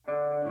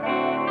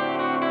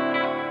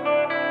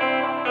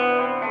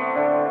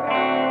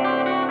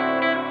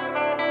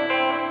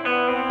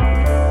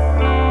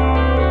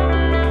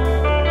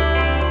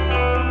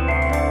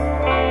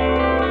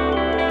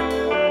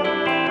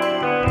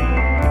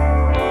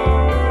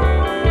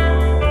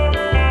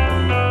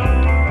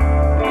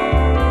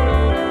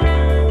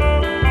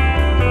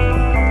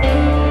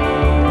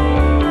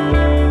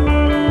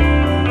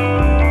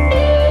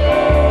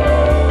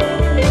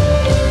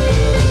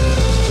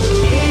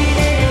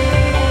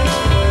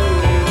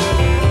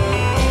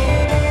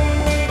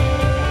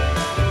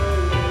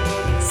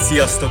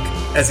Sziasztok!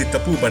 Ez itt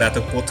a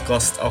Poolbarátok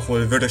Podcast,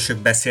 ahol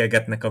vörösök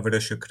beszélgetnek a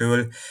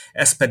vörösökről,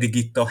 ez pedig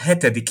itt a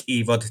 7.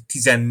 évad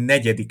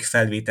 14.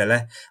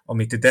 felvétele,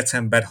 amit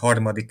december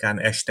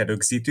 3-án este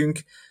rögzítünk.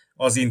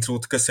 Az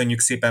intrót köszönjük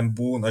szépen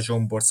Bóna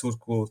Zsombor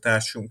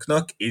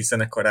szurkolótársunknak és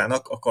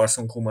zenekarának, a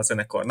Carson Coma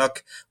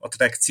zenekarnak. A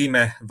track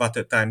címe What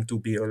a Time to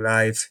Be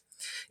Alive.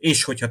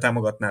 És hogyha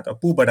támogatnád a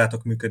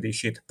Poolbarátok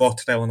működését,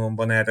 Patreonon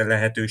van erre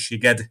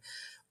lehetőséged.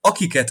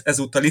 Akiket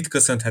ezúttal itt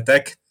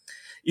köszönhetek,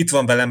 itt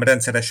van velem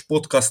rendszeres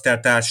podcaster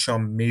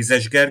társam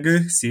Mézes Gergő,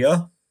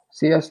 szia!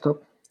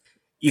 Sziasztok!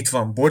 Itt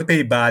van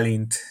Borbély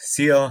Bálint,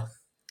 szia!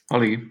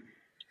 Ali!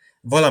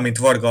 Valamint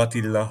Varga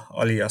Attila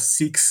alias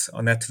Six,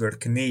 a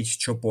Network 4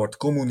 csoport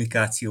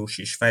kommunikációs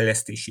és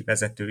fejlesztési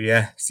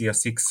vezetője. Szia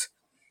Six!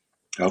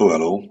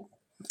 Hello!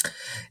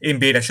 Én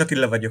Béres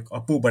Attila vagyok,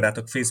 a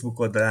Poolbarátok Facebook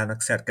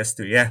oldalának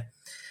szerkesztője,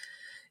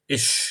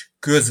 és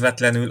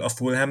közvetlenül a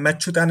Fulham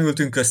meccs után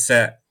ültünk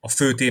össze, a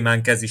fő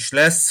témánk ez is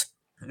lesz.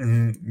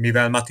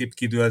 Mivel Matip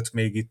kidőlt,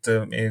 még itt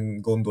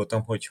én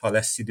gondoltam, hogy ha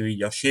lesz idő,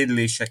 így a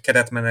sérülések,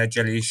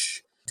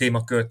 keretmenedzselés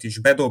témakört is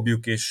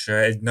bedobjuk, és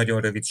egy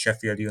nagyon rövid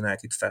Sheffield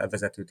United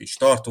felvezetőt is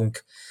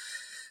tartunk.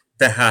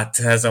 Tehát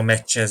ez a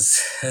meccs,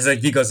 ez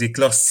egy igazi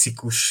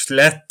klasszikus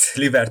lett.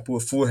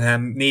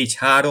 Liverpool-Fulham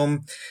 4-3.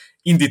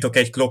 Indítok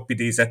egy Klopp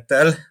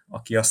idézettel,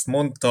 aki azt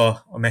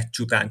mondta a meccs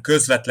után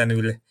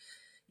közvetlenül,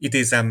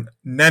 idézem,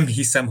 nem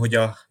hiszem, hogy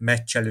a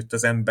meccs előtt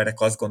az emberek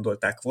azt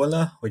gondolták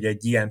volna, hogy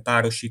egy ilyen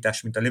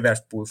párosítás, mint a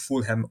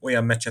Liverpool-Fulham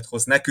olyan meccset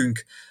hoz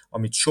nekünk,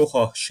 amit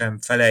soha sem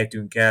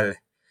felejtünk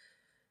el.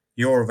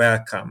 You're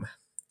welcome.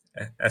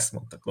 Ezt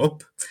mondta Klopp.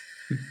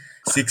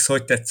 Six,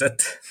 hogy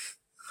tetszett?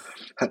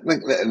 Hát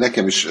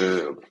nekem is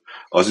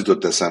az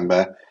jutott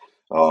eszembe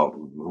a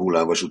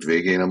hullámvasút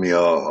végén, ami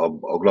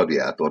a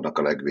gladiátornak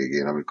a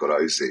legvégén, amikor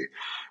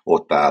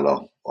ott áll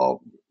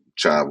a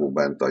csávó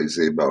bent a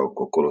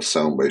a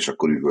Kolosseumba, és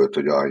akkor üvölt,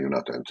 hogy are you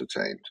not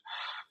entertained.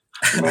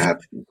 Mert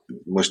hát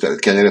most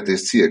kenyeret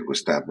és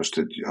cirkusz, tehát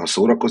most, ha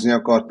szórakozni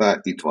akartál,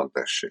 itt van,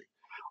 tessék.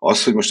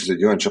 Az, hogy most ez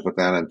egy olyan csapat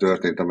ellen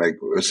történt, amely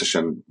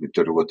összesen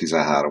volt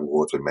 13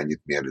 volt, vagy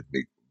mennyit mielőtt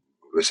még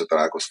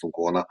összetalálkoztunk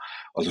volna,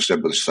 az most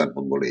ebből a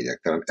szempontból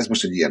lényegtelen. Ez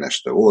most egy ilyen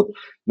este volt.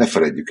 Ne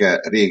feledjük el,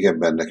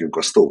 régebben nekünk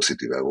a Stoke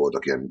City-vel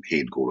voltak ilyen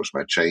 7 gólos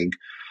meccseink.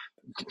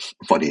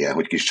 Van ilyen,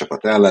 hogy kis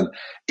csapat ellen.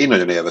 Én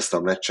nagyon élveztem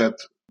a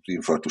meccset,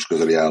 infarktus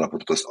közeli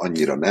állapotot azt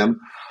annyira nem,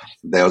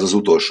 de az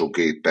utolsó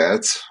 2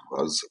 perc,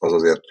 az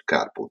azért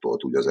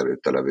kárpótolt úgy az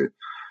előtte levő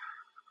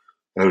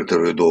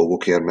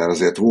dolgokért, mert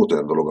azért volt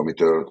olyan dolog,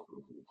 amitől,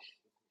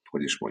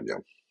 hogy is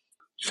mondjam,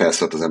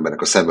 felszállt az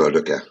embernek a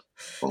szemöldöke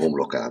a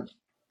homlokán.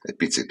 Egy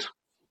picit.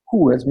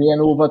 Hú, ez milyen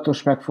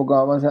óvatos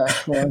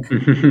megfogalmazás volt.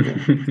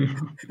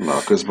 Na,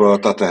 közben a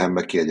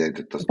Tottenhambe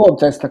kiegyenlített az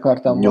pont ezt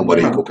akartam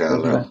nyomorékok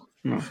ellen.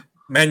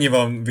 Mennyi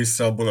van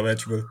vissza abból a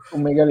meccsből?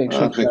 Még elég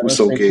sok. Még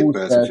 22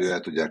 perc, úgyhogy el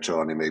tudják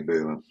csalni még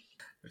bőven.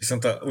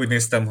 Viszont úgy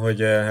néztem,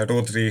 hogy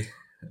Rodri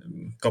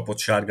kapott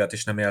sárgát,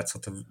 és nem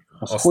játszhat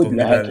az hogy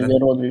lehet, hogy a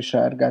Rodri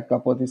sárgát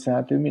kapott, hiszen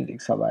hát ő mindig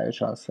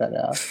szabályosan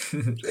szerel.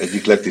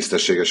 Egyik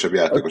legtisztességesebb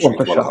játékos,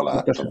 amit valaha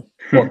láttam.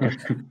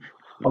 Pontosan.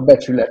 A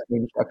becsület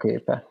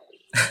mintaképe.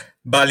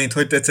 Bálint,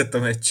 hogy tetszett a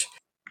meccs?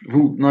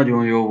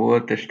 Nagyon jó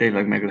volt, és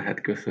tényleg meg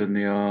lehet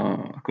köszönni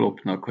a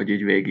Kloppnak, hogy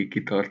így végig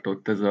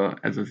kitartott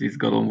ez az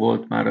izgalom.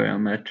 Volt már olyan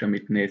meccs,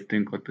 amit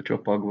néztünk ott a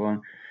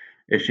csapagban,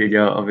 és így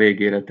a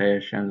végére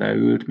teljesen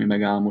leült, mi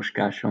meg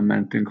álmoskásan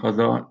mentünk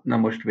haza. Na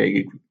most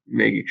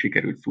végig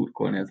sikerült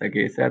szurkolni az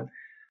egészet.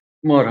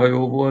 Marha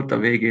jó volt, a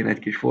végén egy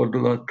kis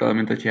fordulattal,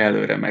 mint hogyha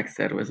előre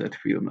megszervezett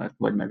film lett,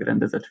 vagy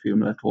megrendezett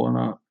film lett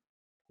volna.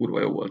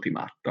 Kurva jó volt,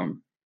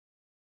 imádtam.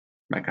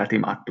 Meg hát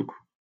imádtuk.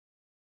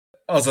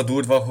 Az a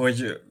durva,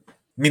 hogy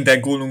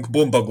minden gólunk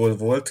bombagól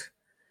volt,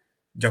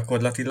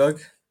 gyakorlatilag,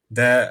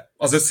 de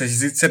az összes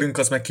zicserünk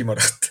az meg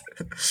kimaradt.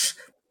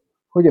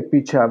 Hogy a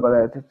picsába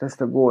lehetett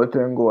ezt a gólt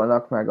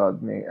öngólnak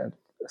megadni?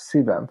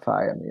 Szívem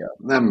fáj miatt.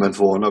 Nem ment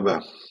volna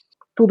be.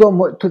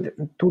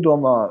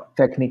 Tudom a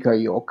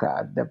technikai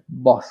okát, de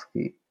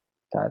baszki.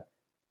 Tehát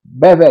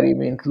beveri,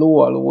 mint ló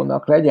a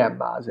lónak, legyen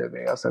már az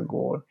övé az a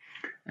gól.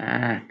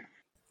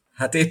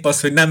 Hát épp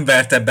az, hogy nem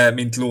verte be,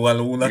 mint ló a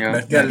lónak,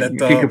 mert kellett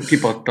a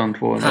kipattant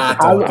volna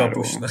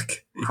hátalkapusnak.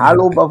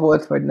 Hálóba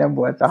volt, vagy nem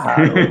volt a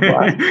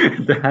hálóban?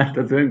 De hát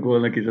az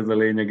öngólnak is az a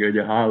lényege, hogy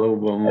a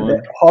hálóban van.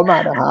 De ha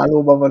már a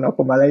hálóban van,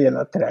 akkor már legyen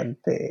a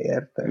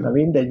trendtéért. Na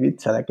mindegy,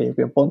 viccelek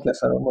egyébként, pont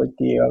leszarom, hogy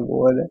ki a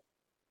gól. De...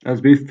 Az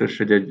biztos,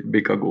 hogy egy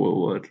bika gól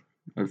volt.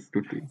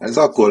 Ez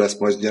akkor lesz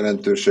majd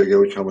jelentősége,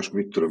 hogyha most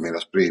mit tudom én,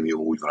 az prémium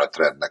úgy van a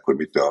trendnek, hogy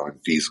mit a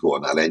 10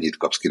 gólnál ennyit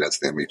kapsz,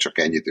 9-nél még csak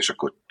ennyit, és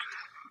akkor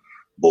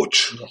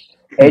bocs.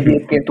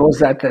 Egyébként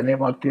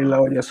hozzátenném, Attila,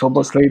 hogy a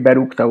Szoboszlai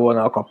berúgta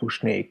volna a kapus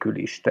nélkül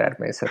is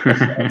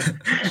természetesen.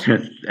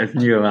 ez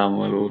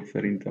nyilvánvaló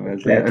szerintem.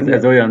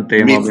 Ez olyan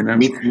téma, ami nem...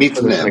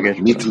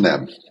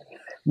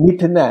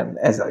 Mit nem?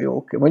 Ez a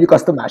jó. Mondjuk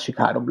azt a másik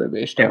 3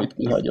 lövést, amit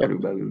kihagyott.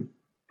 Körülbelül.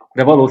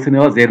 De valószínű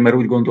azért, mert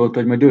úgy gondolta,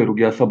 hogy majd ő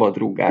rúgja a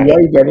szabadrúgást.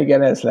 Ja,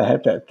 igen, ez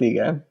lehetett,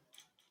 igen.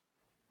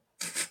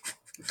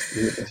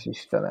 Édes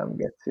Istenem,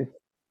 geci.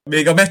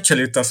 Még a meccs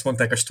előtt azt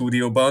mondták a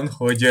stúdióban,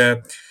 hogy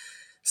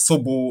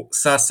Szobó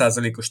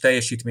 100%-os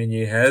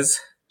teljesítményéhez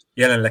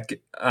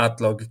jelenleg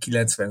átlag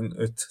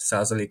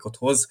 95%-ot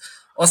hoz.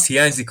 Az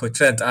hiányzik, hogy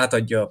Trent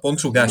átadja a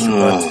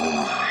pontrugásokat,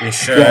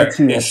 és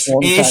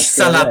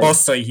Salah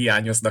passzai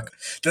hiányoznak.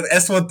 Tehát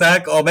ezt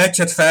mondták a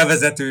meccset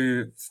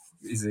felvezető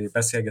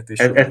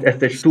beszélgetésben.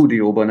 Ezt egy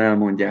stúdióban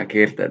elmondják,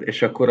 érted?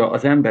 És akkor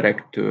az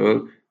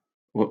emberektől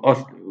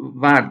azt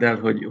várd el,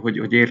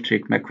 hogy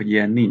értsék meg, hogy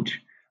ilyen nincs,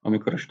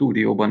 amikor a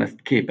stúdióban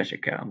ezt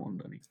képesek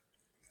elmondani.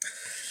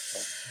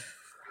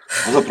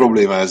 Az a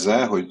probléma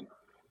ezzel, hogy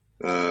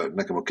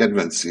nekem a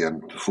kedvenc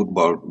ilyen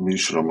futball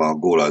műsorom a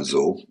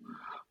Góladzó,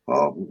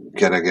 a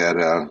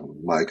Keregerrel,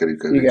 Michael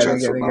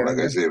Richardsonnal, meg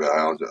az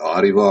éve az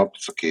Arival,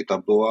 a két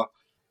abdóval.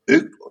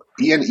 Ők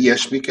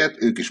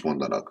ilyesmiket ők is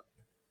mondanak.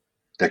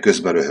 De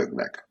közben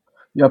röhögnek.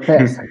 Ja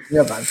persze,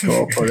 nyilván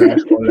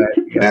trollkodásból lehet.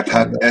 Mert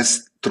hát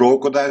ezt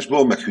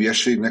trollkodásból, meg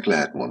hülyeségnek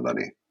lehet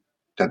mondani.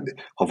 Tehát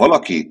ha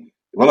valaki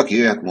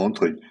olyat mond,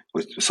 hogy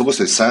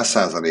Szoboszlai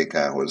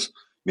 100%-ához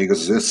még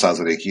az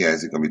 5%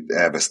 hiányzik, amit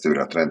elvesz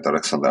tőle a Trent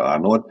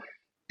Alexander-Arnold,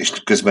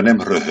 és közben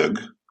nem röhög.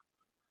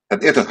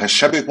 Tehát érted, ha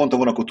Sebők mondta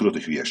volna, akkor tudod,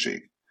 hogy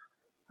hülyeség.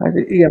 Hát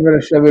igen, mert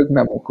a Sebők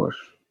nem okos.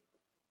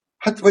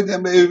 Hát vagy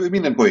nem, ő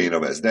minden poénra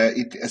vesz, de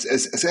itt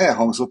ez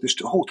elhangzott, és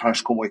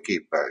hóthalas komoly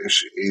képpel.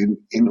 És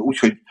én úgy,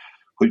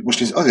 hogy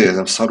most azért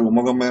érzem szarul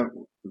magam, mert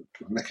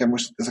nekem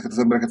most ezeket az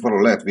embereket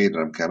valahol lehet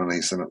védenem kellene,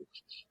 hiszen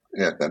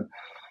érted?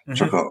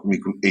 Csak a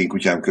én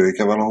kutyám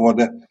kölyke valahol,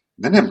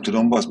 de nem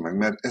tudom, bazd meg,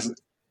 mert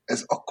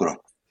ez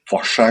akkora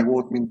fasság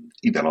volt, mint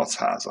ide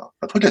háza.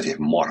 Hát hogy lehet egy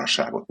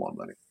marhaságot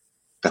mondani?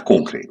 De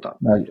konkrétan.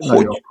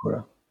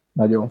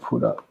 Nagyon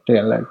fura,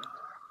 tényleg.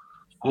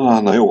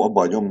 Na jó, abba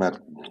hagyom,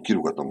 mert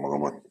kirúgatom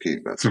magamat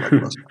 2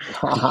 percre.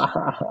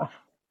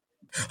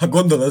 Ha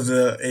gondolod,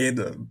 én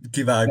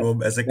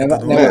kivágom ezeket a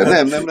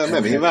dolgokat.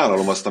 Nem, én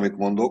vállalom azt, amit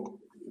mondok,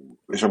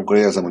 és amikor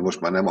érzem, hogy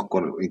most már nem,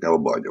 akkor inkább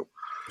abba hagyom.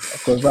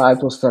 Akkor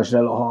változtassd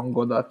el a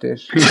hangodat,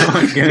 és...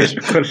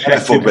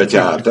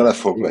 Tele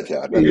fog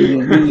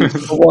betyárni.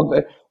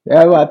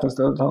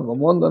 Elváltoztatod hangon,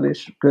 mondod,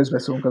 és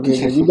közbeszólunk a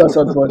végén, hogy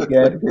igazad volt,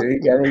 Gergő,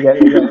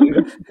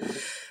 igen.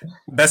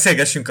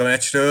 Beszélgessünk a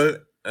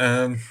meccsről.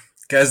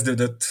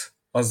 Kezdődött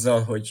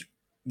azzal, hogy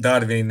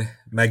Darwin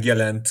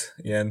megjelent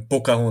ilyen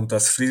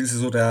Pocahontas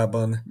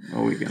frizurában.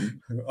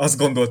 Igen. Azt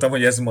gondoltam,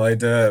 hogy ez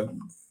majd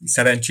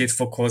szerencsét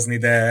fog hozni,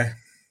 de...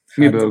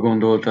 Miből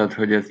gondoltad,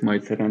 hogy ez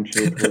majd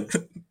szerencsét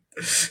hoz?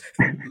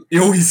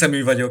 Jó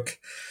hiszemű vagyok.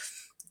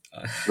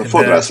 A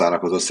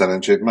fodrászának hozott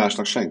szerencsét,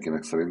 másnak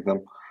senkinek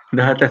szerintem.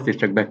 De hát ezt is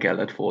csak be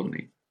kellett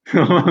fonni.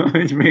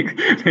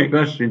 még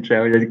az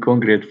sincsen, hogy egy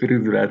konkrét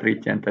frizurát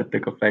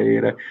rittyentettek a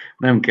fejére.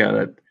 Nem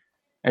kellett.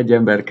 Egy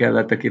ember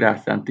kellett, aki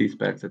rászánt 10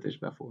 percet és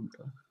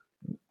befonta.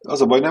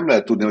 Az a baj, nem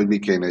lehet tudni, hogy mi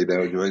kéne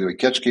ide, hogy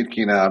kecskét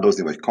kéne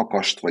áldozni, vagy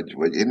kakast,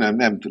 vagy én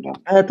nem tudom.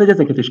 Hát, hogy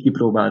ezeket is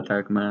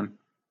kipróbálták már.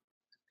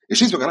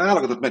 És így meg a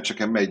válogatott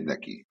meccseken megy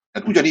neki.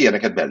 Hát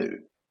ugyanilyeneket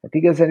belő. Hát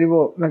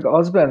igazából meg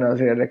az benne az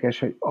érdekes,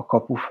 hogy a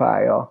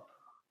kapufája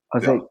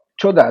az egy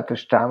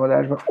csodálatos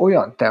támadásban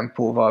olyan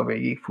tempóval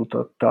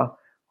végigfutotta,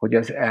 hogy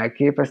az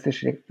elképesztő,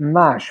 és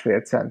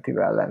 1,5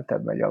 centivel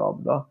lentebb megy a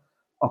labda.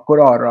 Akkor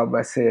arra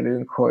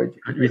beszélünk, hogy...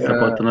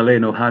 Visszapattan a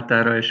Leno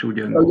hátára, és úgy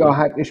öngól. Ja,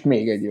 hát, és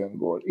még egy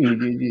öngól.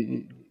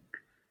 Így.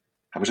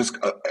 Hát most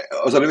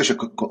az a lövés,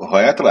 ha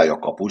eltalálja a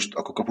kapust,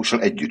 akkor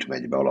kapussal együtt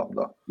megy be a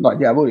labda.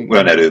 Nagyjából igen.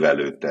 Olyan erővel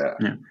lőtte el.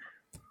 Ja.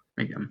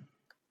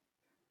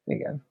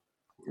 Igen.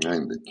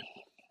 Mindegy.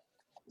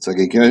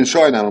 Szegényként. Én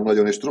sajnálom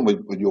nagyon, és tudom,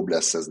 hogy jobb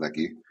lesz ez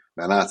neki,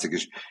 mert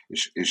látszik,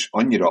 és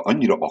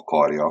annyira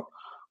akarja,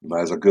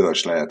 mert ez a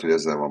görs lehet, hogy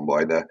ezzel van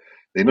baj, de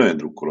én nagyon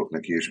drukkolok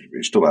neki,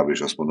 és továbbra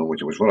is azt mondom,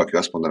 hogy most valaki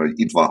azt mondaná, hogy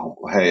itt van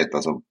a helyett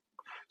az a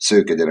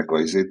szőke gyerek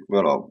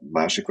a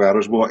másik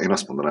városból, én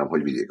azt mondanám,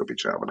 hogy vigyék a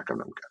picsába, nekem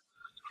nem kell.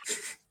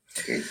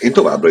 Én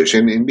továbbra is,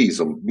 én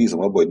bízom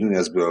abban, hogy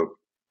Nunezből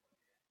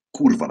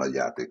kurva nagy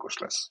játékos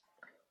lesz.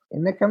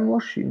 Én nekem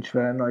most sincs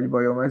vele nagy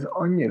bajom, ez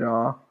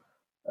annyira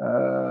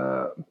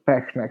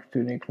peknek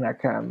tűnik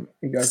nekem.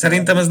 Igazán.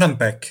 Szerintem ez nem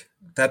pek.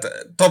 Tehát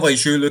tavaly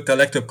is ő lőtte a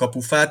legtöbb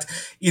kapufát,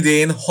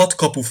 idén 6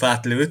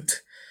 kapufát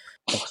lőtt,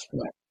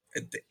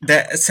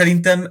 de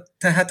szerintem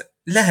tehát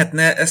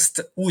lehetne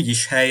ezt úgy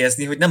is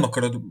helyezni, hogy nem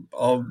akarod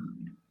a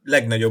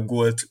legnagyobb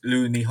gólt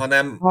lőni,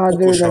 hanem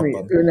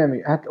okosabban. Ő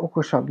nem, hát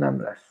okosabb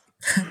nem lesz.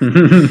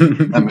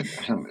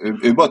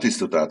 Ő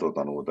Batisztutától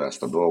tanulta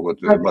ezt a dolgot,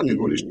 hát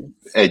Batiból is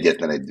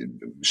egyetlen egy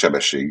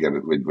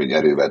sebességgel vagy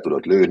erővel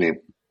tudott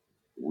lőni.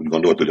 Úgy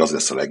gondolt, hogy az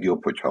lesz a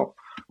legjobb, hogyha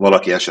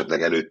valaki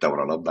esetleg előtte van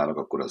a labdának,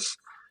 akkor az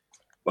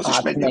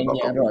is menjen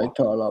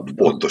rajta a labda.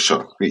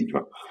 Pontosan, így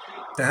van.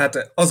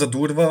 Tehát az a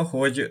durva,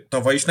 hogy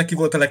tavaly is neki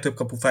volt a legtöbb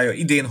kapufája,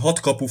 idén 6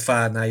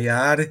 kapufánál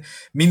jár,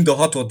 mind a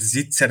 6-ot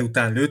Zitzer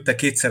után lőtte,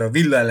 2-szer a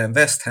Villa ellen,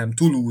 West Ham,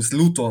 Toulouse,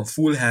 Luton,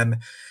 Fulham,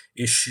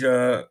 és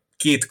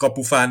 2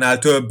 kapufánál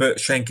több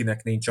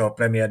senkinek nincs a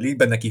Premier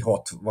League-ben, neki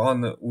 6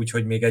 van,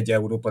 úgyhogy még egy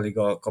Európa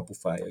Liga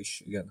kapufája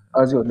is. Igen.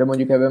 Az jó, de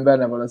mondjuk ebben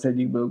benne van az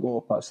egyikből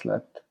gólpassz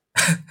lett.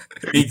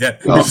 Igen.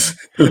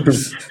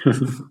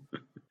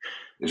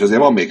 És azért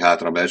van még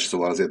hátra meccs,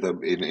 szóval azért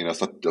én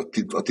azt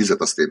a 10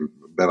 azt én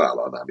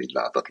bevállalnám így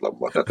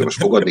látatlanba. Tehát most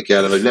fogadni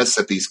kellene, hogy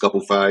lesz-e 10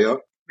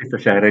 kapufája.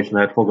 Biztos erre is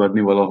lehet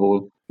fogadni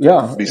valahol.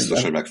 Ja, Biztos,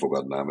 igen. hogy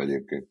megfogadnám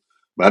egyébként.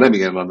 Bár nem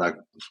igen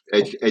adnák,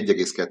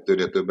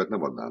 1,2-nél többet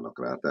nem adnának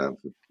rá, tehát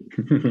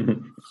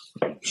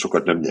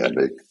sokat nem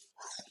nyernék.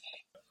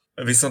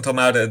 Viszont ha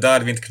már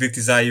Darwint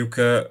kritizáljuk,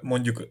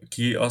 mondjuk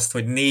ki azt,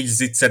 hogy 4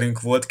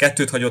 zicserünk volt,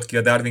 2 hagyott ki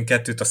a Darwin,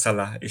 2 a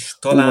Salah, és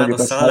talán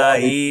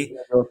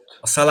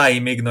a Salahé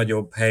még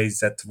nagyobb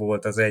helyzet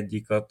volt az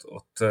egyik,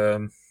 ott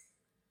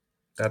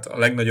tehát a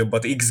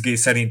legnagyobbat XG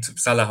szerint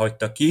Salah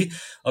hagyta ki.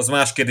 Az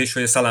más kérdés,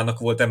 hogy a Salahnak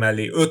volt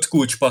emellé 5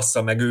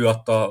 kulcspassza, meg ő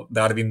adta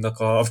Darwinnak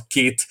a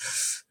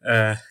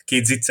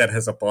két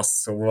zicserhez a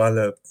passz,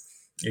 szóval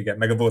igen,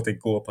 meg volt egy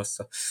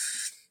gólpassza.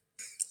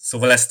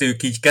 Szóval ezt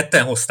ők így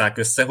ketten hozták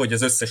össze, hogy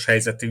az összes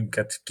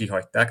helyzetünket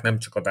kihagyták, nem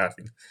csak a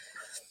Darwin.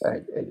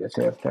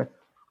 Egyetértek.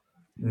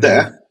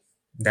 De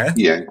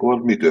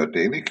ilyenkor mi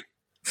történik?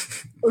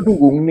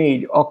 Rugunk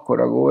 4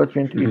 akkora gólt,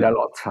 mint ide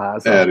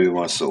Lacháza. Erről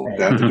van szó.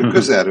 Tehát, hogyha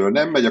közelről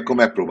nem megy, akkor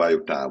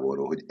megpróbáljuk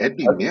távolról. Hogy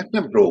eddig miért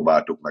nem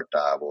próbáltuk meg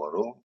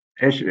távolról?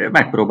 És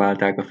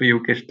megpróbálták a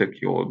fiúk, és tök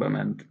jól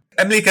bement.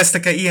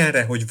 Emlékeztek-e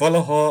ilyenre, hogy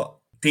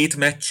valaha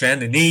tétmeccsen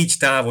 4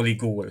 távoli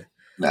gól?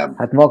 Nem.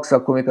 Hát max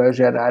akkor, amikor a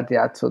Gerrard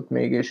játszott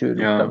még, és ő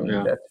rúgta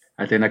mindet. Ja.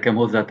 Hát én nekem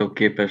hozzátok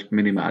képest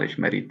minimális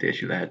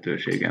merítési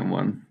lehetőségem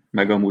van.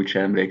 Meg amúgy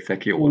sem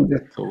emlékszek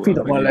jól. Szóval,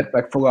 finoman lett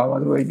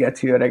megfogalmazva, hogy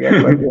geci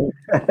öregek vagyunk.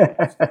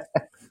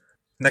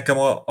 Nekem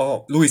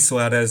a Luis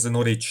Suárez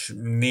Norwich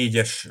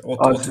 4-es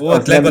ott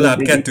volt, legalább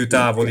 2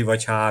 távoli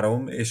vagy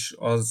 3, és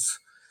az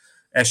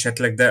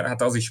esetleg, de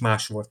hát az is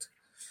más volt.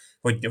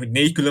 Hogy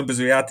 4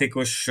 különböző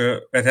játékos,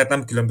 hát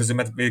nem különböző,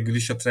 mert végül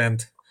is a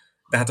trend,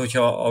 de hát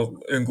hogyha a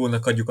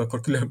öngólnak adjuk,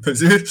 akkor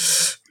különböző.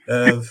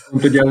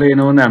 Ugye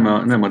Léno nem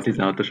a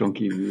 16-oson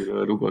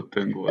kívülről rugott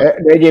öngól. De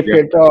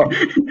egyébként a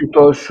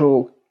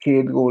utolsó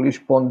 2 gól is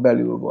pont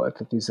belül volt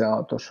a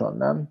 16-oson,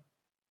 nem?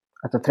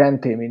 Hát a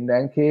Trenté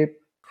mindenképp.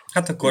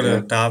 Hát akkor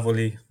igen.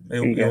 Távoli.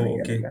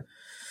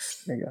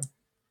 Igen.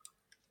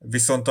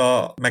 Viszont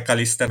a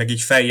McAllister meg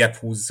így feljebb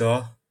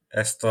húzza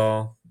ezt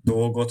a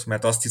dolgot,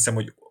 mert azt hiszem,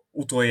 hogy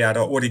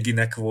utoljára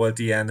Originek volt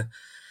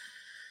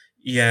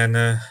ilyen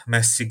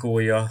messzi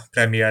gólja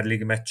Premier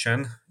League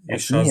meccsen.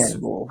 És milyen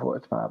gól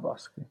volt már,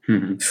 baszki?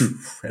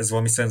 Ez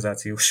valami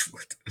szenzációs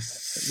volt.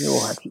 Jó,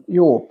 hát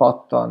jó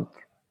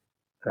pattant,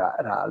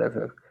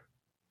 rálövök.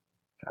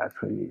 Tehát,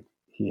 hogy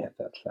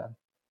hihetetlen.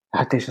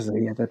 Hát és ez a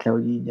hihetetlen,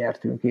 hogy így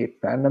nyertünk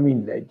éppen. Na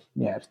mindegy,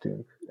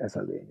 nyertünk. Ez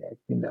a lényeg.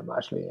 Minden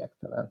más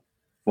lényegtelen.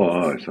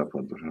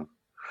 Pontosan.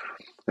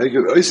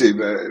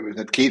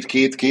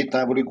 Két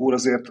távoli gól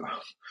azért,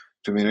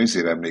 csak én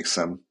azért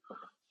emlékszem,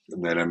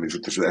 mert nem is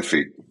utas az FA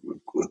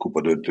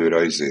kupa döntőre,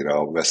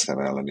 a West Ham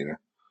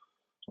ellenére.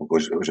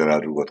 Akkor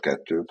Gerrard rúgott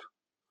 2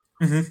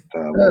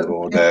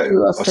 távolról, de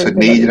az, hogy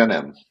 4-re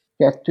nem.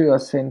 2,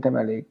 az szerintem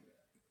elég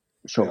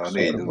sokszor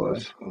 4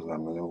 volt. Az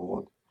nem nagyon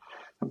volt.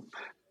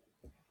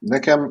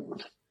 Nekem,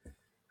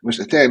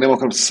 most tényleg nem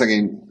akarom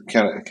szegény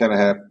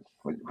Kelleher,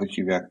 hogy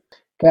hívják?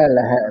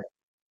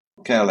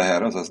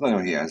 Kelleher, azaz,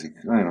 nagyon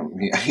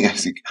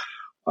hiányzik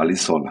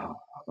Alisson.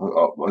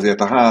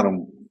 Azért a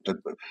 3,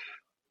 tehát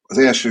az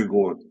első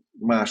gól,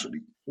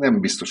 második, nem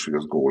biztos, hogy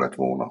az gól lett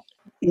volna.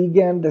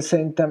 Igen, de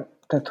szerintem,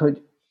 tehát,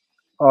 hogy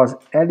az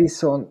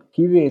Alisson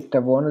kivédte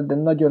volna, de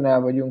nagyon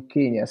el vagyunk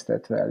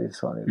kényeztetve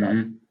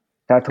Alissoninak.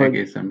 Tehát,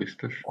 egészen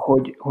biztos.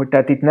 Hogy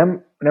tehát itt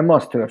nem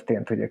az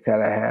történt, hogy a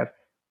Kelleher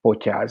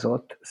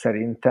potyázott,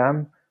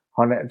 szerintem,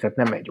 tehát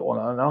nem egy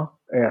Onana,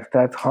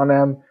 érted,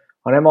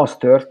 hanem az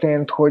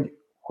történt,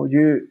 hogy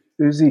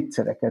ő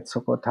zicsereket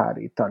szokott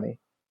hárítani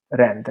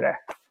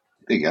rendre.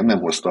 Igen, nem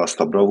hozta azt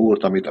a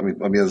bravúrt,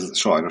 ami az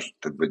sajnos,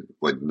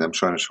 vagy nem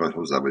sajnos, vagy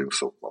hozzá vagyunk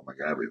szokva, meg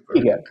el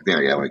vagyunk.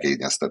 Tényleg el vagyunk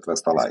kényeztetve,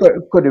 ezt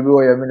találjuk. Körülbelül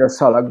olyan, mint a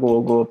Salah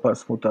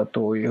gólpassz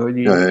mutatói, hogy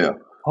így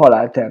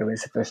halál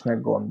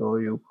természetesnek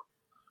gondoljuk.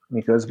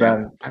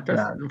 Miközben... Hát ez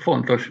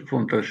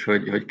fontos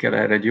hogy kell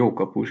erre egy jó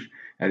kapus,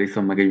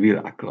 Alisson meg egy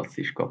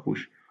világklasszis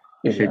kapus.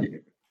 És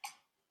egy...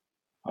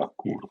 A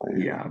kurva.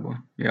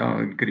 Hiába.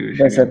 Ja,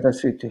 Vezet a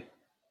City.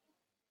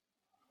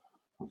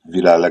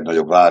 Világ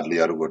legnagyobb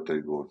Vádlia rúgott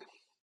egy gólt.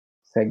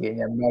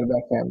 Szegény ember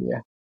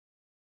Beckhamje.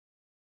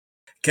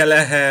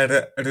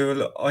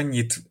 Kelleherről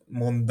annyit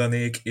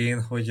mondanék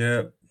én, hogy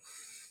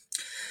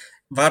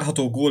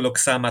várható gólok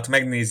számát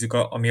megnézzük,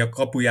 ami a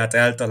kapuját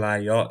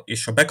eltalálja,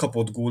 és a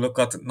bekapott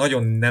gólokat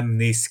nagyon nem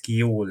néz ki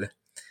jól.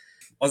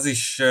 Az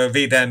is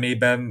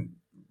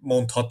védelmében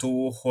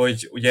mondható,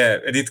 hogy ugye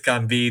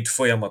ritkán véd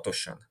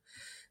folyamatosan.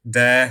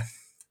 De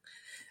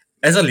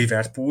ez a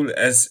Liverpool,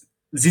 ez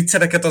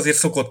zicsereket azért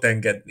szokott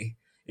engedni.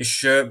 És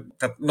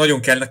tehát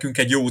nagyon kell nekünk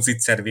egy jó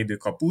zicservédő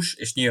kapus,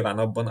 és nyilván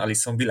abban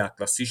Alisson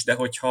világklasszis, de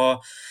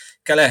hogyha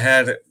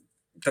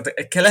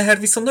Kelleher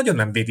viszont nagyon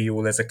nem védi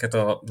jól ezeket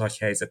a nagy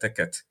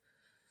helyzeteket.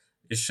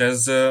 És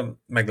ez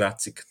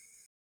meglátszik.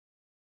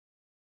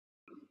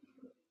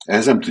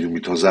 Ehhez nem tudjuk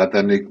mit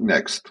hozzátenni,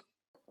 next.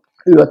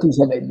 Ő a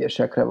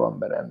 11-esekre van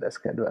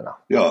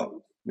berendezkedve. Ja,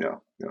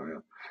 Ja.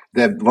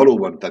 De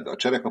valóban, tehát a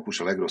cserekapus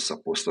a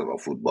legrosszabb poszt a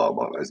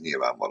futballban, ez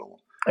nyilvánvaló.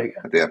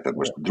 Igen. Hát érted,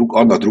 most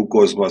annak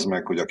drukkolsz az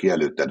meg, hogy aki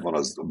előtted van,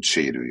 az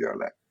sérüljön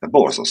le. Tehát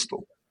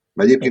borzasztó.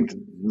 Mert egyébként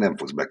nem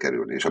fogsz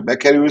bekerülni. És ha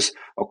bekerülsz,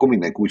 akkor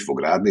mindenki úgy fog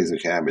rád nézni,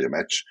 hogyha elmegy a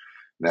meccs,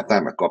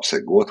 netán meg kapsz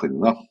egy gólt, hogy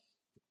na,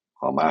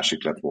 ha a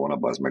másik lett volna,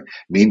 az meg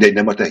mindegy,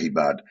 nem a te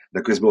hibád,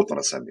 de közben ott van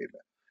a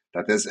szemébe.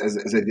 Tehát ez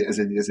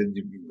egy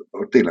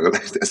tényleg,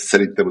 ez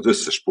szerintem az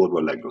összes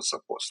sportban a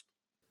legrosszabb poszt.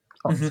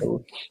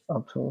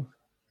 Abszolút.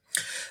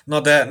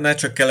 Na de ne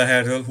csak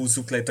Kelleherről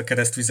húzzuk le itt a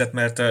keresztvizet,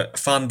 mert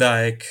Van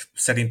Dijk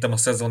szerintem a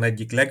szezon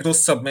egyik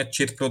legrosszabb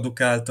meccsét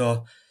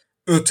produkálta,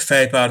 5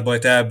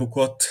 fejpárbajt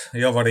elbukott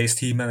javarészt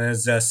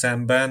Jimenezzel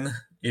szemben,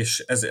 és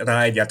ez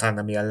rá egyáltalán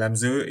nem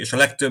jellemző, és a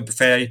legtöbb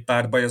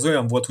fejpárbaj az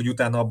olyan volt, hogy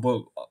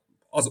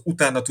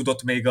utána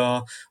tudott még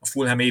a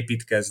Fulham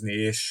építkezni,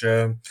 és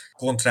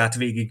kontrát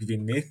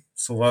végigvinni,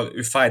 szóval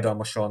ő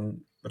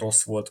fájdalmasan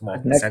rossz volt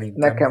ma,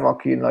 szerintem. Nekem,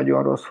 aki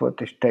nagyon rossz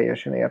volt, és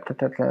teljesen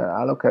érthetetlen,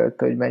 állok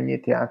előtte, hogy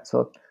mennyit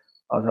játszott,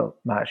 az a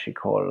másik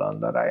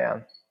holland, a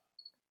Ryan.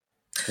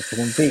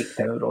 Tehát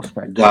végtelenül rossz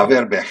meg.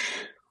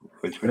 Gravenberch.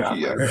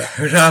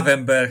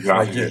 Ravenberg.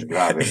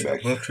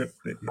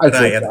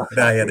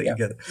 Ryan,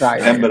 igen.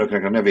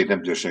 Embereknek a nevét nem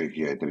tudja senki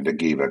kiejteni, de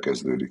G-vel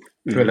kezdődik.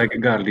 Főleg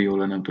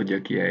Guardiola nem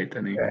tudja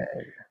kiejteni.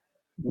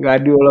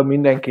 Guardiola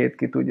mindenkit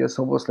ki tudja,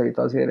 Szoboszlait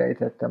azért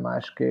ejtette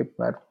másképp,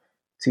 mert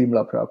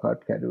címlapra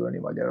akart kerülni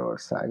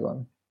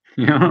Magyarországon.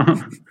 Ja.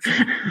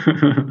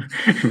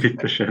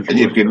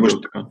 Egyébként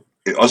most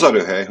az a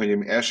röhely, hogy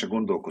én el sem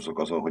gondolkozok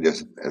azon, hogy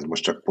ez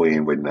most csak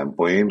poén vagy nem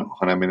poén,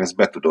 hanem én ezt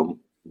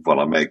betudom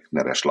valamelyik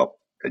neres lap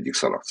egyik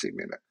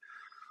szalagcímének.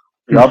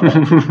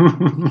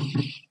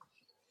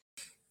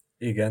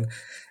 Igen.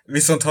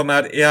 Viszont ha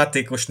már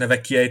játékos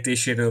nevek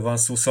kiejtéséről van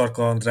szó,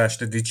 Szarka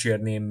Andrást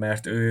dicsérném,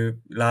 mert ő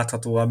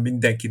láthatóan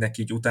mindenkinek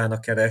így utána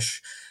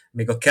keres,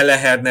 még a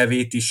Kelleher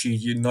nevét is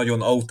így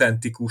nagyon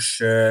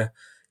autentikus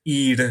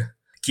ír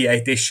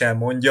kiejtéssel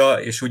mondja,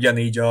 és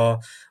ugyanígy a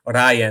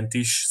Ryan-t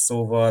is,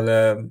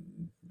 szóval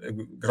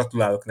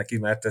gratulálok neki,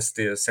 mert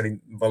ezt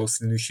szerint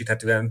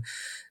valószínűsíthetően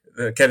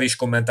kevés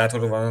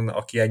kommentátor van,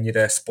 aki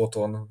ennyire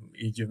spoton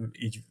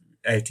így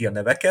ejti a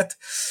neveket.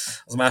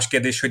 Az más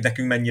kérdés, hogy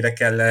nekünk mennyire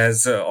kell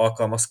ehhez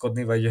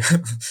alkalmazkodni, vagy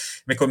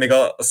mikor még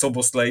a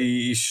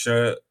Szoboszlai is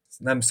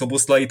nem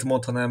Szoboszlait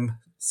mond, hanem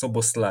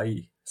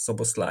Szoboszlai.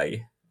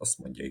 Azt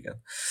mondja,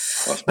 igen.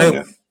 Azt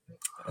mondja.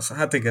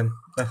 Hát igen,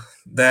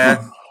 de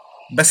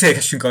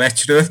beszélgessünk a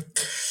meccsről.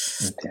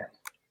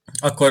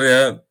 Akkor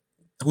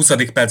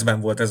 20. percben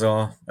volt ez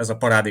a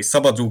parádés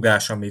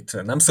szabadrúgás,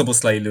 amit nem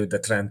Szoboszlai lőtt, de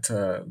Trent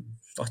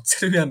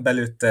nagyszerűen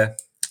belőtte,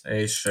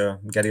 és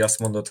Geri azt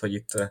mondott, hogy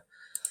itt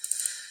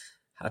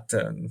hát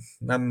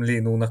nem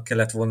Lénónak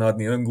kellett volna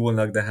adni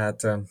öngólnak, de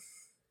hát...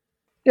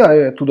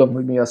 Ja, tudom,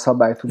 hogy mi a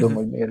szabály, tudom,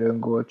 hogy miért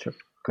öngól, csak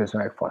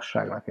közben meg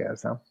fasságnak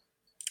érzem.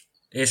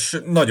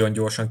 És nagyon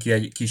gyorsan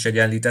ki is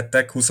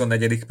egyenlítettek,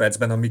 24.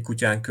 percben a mi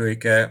kutyánk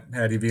kölyke,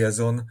 Harry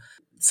Wilson,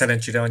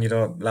 szerencsére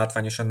annyira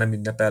látványosan nem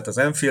ünnepelt az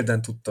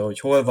Anfielden, tudta, hogy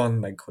hol van,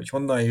 meg hogy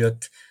honnan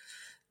jött,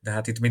 de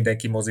hát itt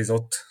mindenki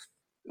mozizott.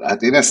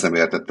 Hát én ezt nem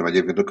értettem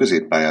egyébként, a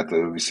középpályát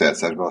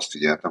visszajátszásban azt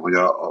figyeltem, hogy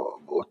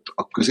ott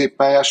a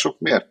középpályások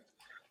miért?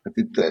 Hát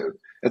itt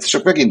egyszer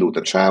csak megindult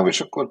a csáv,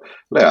 és akkor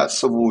leállt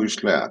Szabó is,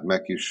 leállt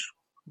meg is,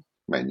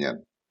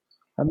 menjen.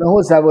 Hát mert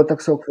hozzá voltak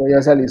szokva, hogy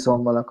az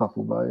Ellison van a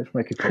kapuban, és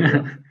meg ki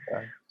fogja.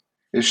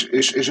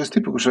 És ez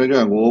tipikusan egy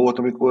olyan gól volt,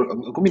 amikor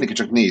mindenki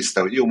csak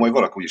nézte, hogy jó, majd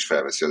valaki is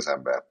felveszi az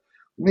ember.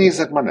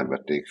 Nézzet, már nem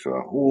vették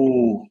fel.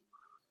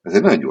 Ez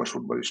egy nagyon gyors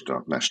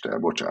futballista, mester,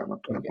 bocsánat.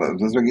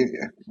 Ez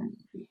meg...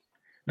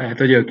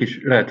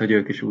 Lehet, hogy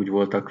ők is úgy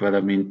voltak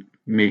vele, mint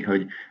mi,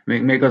 hogy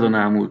még azon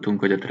ámultunk,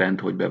 hogy a Trent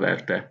hogy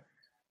beverte.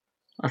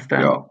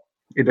 Aztán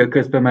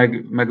időközben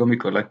meg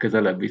amikor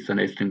legközelebb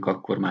visszanéztünk,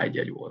 akkor már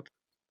egy volt.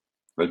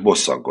 Vagy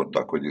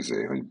bosszankodtak, hogy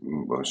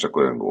most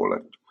akkor öngól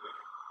lett.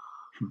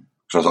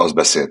 És azt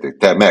beszélték,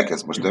 te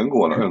elkezd most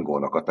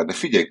öngólnak adtál, de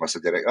figyeljük azt a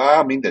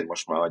gyerek, mindegy,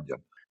 most már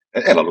adjon.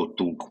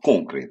 Elaludtunk,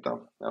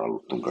 konkrétan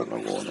elaludtunk a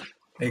gólnak.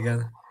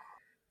 Igen.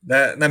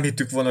 De nem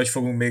hittük volna, hogy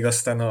fogunk még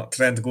aztán a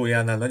Trent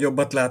góljánál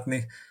nagyobbat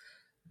látni.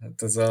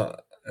 Hát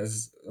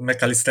ez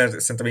McAllister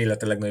szerintem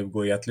élete legnagyobb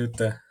gólját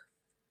lőtte.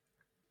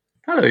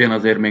 Előjön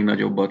azért még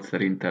nagyobbat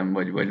szerintem,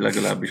 vagy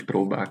legalábbis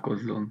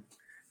próbálkozzon.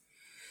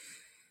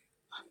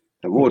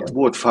 De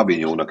volt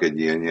Fabinho-nak egy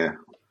ilyenje,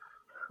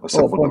 azt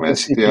mondom, hogy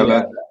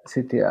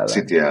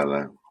City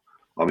ellen.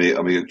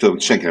 Ami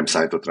senki nem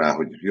szállított rá,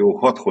 hogy jó,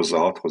 hadd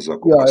hozza,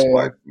 akkor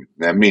majd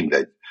nem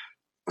mindegy.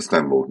 Azt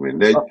nem volt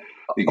mindegy.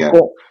 Igen.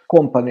 A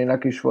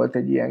Kompanynak is volt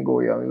egy ilyen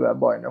gólja, amivel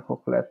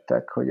bajnokok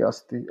lettek, hogy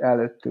azt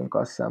előttünk,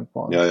 azt hiszem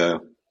pont.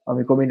 Ja.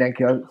 Amikor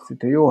mindenki azt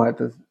hitte, jó, hát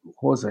ez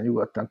hozza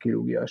nyugodtan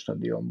kirúgja a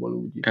stadionból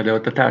úgy. De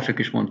ott a társak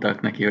is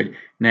mondták neki, hogy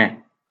ne.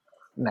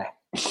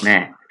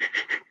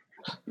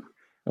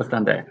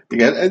 Aztán de.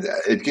 Igen,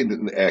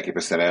 egyébként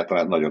elképesztően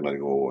eltalált, nagyon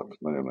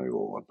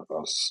jó volt.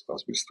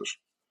 Az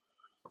biztos.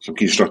 Szóval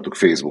ki is raktuk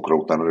Facebookra,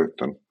 utána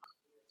rögtön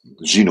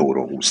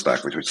zsinóról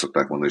húzták, vagy hogy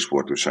szokták mondani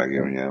sportúsági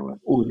nyelven.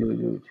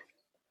 Úgy.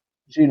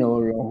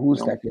 zsinórról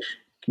húzták, és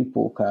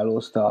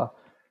kipókálózta a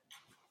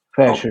A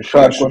felső felső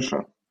sarkot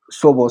sor.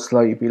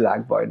 Szoboszlai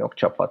világbajnok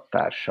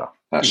csapattársa.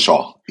 Hát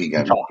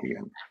igen. Sa.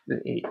 Igen.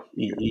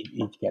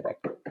 Így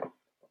kerek.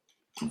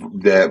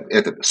 De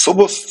érted,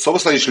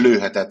 Szoboszlai is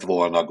lőhetett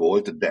volna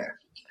gólt, de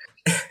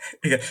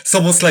Igen,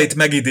 Szoboszlait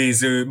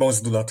megidéző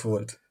mozdulat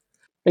volt.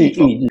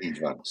 így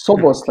van.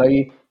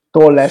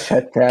 Szoboszlaitól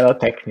esett el a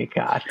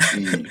technikát.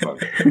 Így van.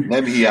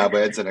 Nem hiába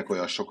edzenek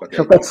olyan sokat.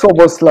 Sokat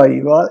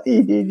Szoboszlaival.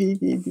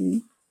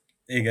 Így.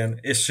 Igen,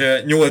 és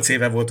 8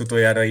 éve volt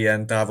utoljára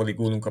ilyen távoli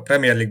gólunk a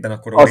Premier League-ben,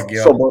 akkor Azt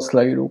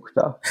Szoboszlai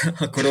rúgta.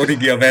 Akkor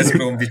Origi a West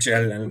Bromwich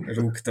ellen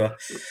rúgta.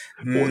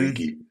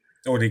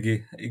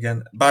 Origi,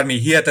 igen. Bármi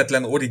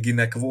hihetetlen,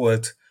 Originek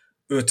volt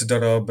 5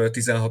 darab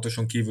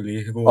 16-oson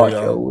kívüli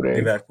gólja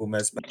Liverpool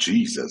mezben.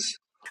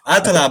 Jesus.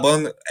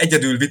 Általában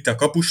egyedül vitte a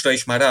kapusra,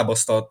 és már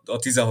rábaszta a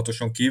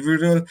 16-oson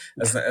kívülről.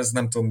 Ez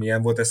nem tudom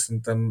milyen volt, ez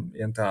szerintem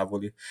ilyen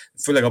távoli.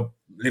 Főleg a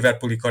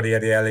Liverpooli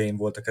karrierje elején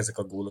voltak ezek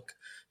a gólok.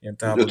 Ilyen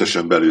távoli.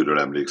 5-ösen belülről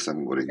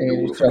emlékszem Origi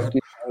gólok. Én is csak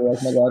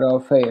kiszállok meg arra a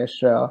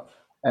fejesre a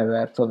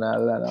Everton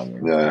ellen.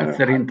 Ami... Hát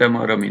szerintem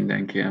arra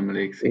mindenki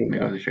emlékszik,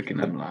 még az is, aki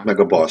nem lát. Meg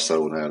a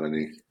Barcelona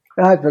elleni.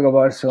 Hát meg a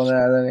Barcelona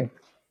elleni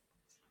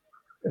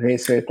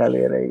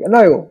részvételére, igen.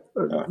 Na jó,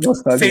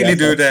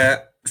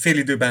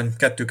 Félidőben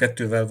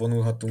 2-2-vel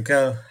vonulhattunk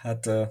el.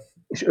 Hát,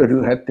 és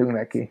örülhettünk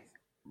neki.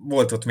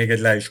 Volt ott még egy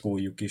le is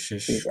góljuk is,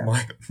 és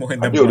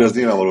majdnem... Hát jó, de ez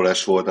nyilvánvaló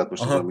les volt, tehát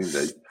most az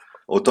mindegy.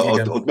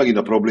 Ott megint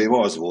a probléma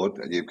az volt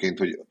egyébként,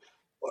 hogy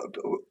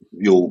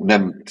jó,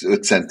 nem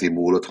 5 centi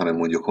múlott, hanem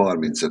mondjuk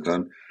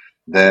 35-ön,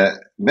 de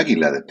megint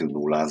lehettünk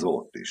nullázva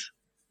ott is.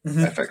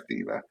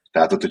 Effektíve.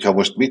 Tehát ott, hogyha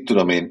most mit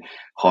tudom én,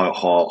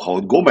 ha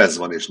ott Gomez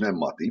van és nem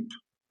Matip,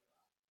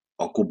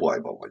 akkor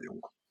bajban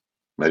vagyunk.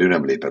 Mert ő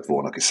nem lépett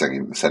volna ki,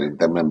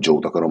 szerintem nem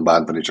Joe-t akarom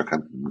bántani, csak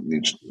hát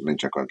nincs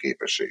olyan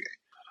képességei.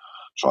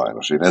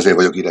 Sajnos. Én ezért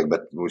vagyok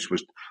idegben most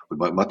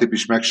hogy Matip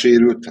is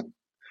megsérült.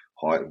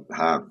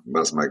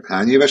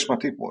 Hány éves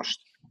Matip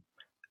most?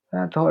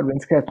 Hát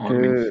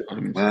 32.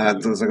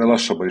 Hát ezek a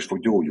lassabban is fog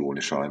gyógyulni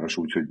sajnos,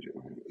 úgyhogy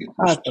itt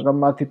most... Hát a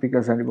Matip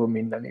igazából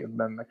minden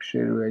évben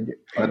megsérül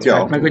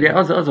Hát meg ugye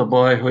az a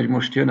baj, hogy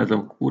most jön ez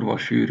a kurva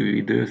sűrű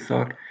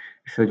időszak,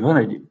 és hogy van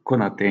egy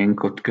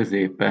Konaténk ott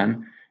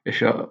középen,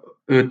 és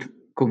őt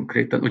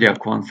konkrétan, ugye a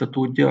Kwanza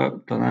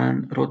tudja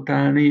talán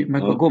rotálni,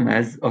 meg a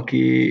Gomez,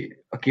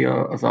 aki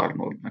az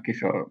Arnoldnak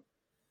is a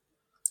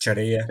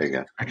cseréje.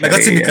 Igen. Meg a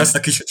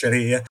Cimikasznak is a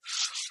cseréje.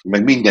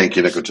 Meg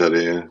mindenkinek a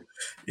cseréje.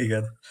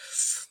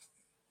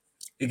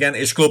 Igen,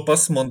 és Klopp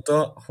azt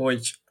mondta,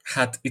 hogy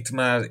hát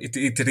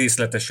itt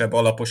részletesebb,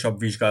 alaposabb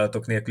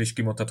vizsgálatok nélkül is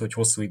kimondható, hogy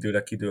hosszú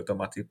időre kidőlt a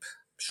Matip.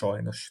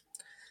 Sajnos.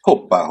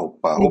 Hoppá,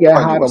 igen,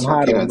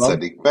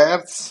 89.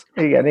 perc.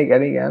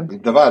 Igen.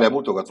 De várjál,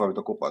 mutogat valamit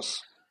a kopasz.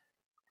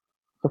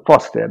 A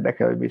faszt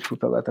érdekel, hogy mit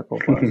futogat a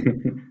kopasz.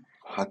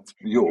 Hát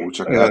jó,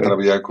 csak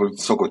általában ilyenkor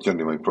szokott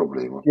jönni majd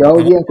probléma. Ja,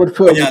 hogy ilyenkor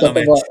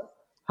fölmutatom a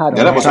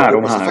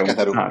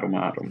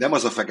 3-3. Nem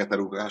az a fekete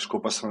rugás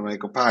kopasz, hanem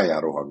amelyik a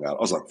pályán rohangál.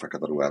 Az a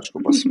fekete rugás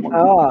kopasz.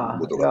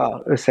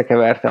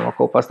 Összekevertem a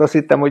kopaszt. Azt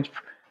hittem, hogy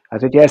hát,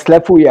 hogyha ezt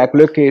lefújják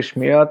lökés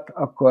miatt,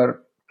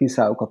 akkor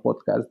kiszállok a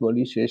podcastból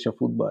is, és a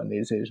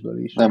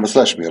futballnézésből is. Nem, a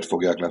Slash miért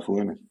fogják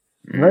lefújni?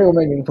 Na jó,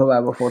 menjünk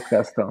tovább a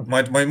podcaston.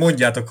 Majd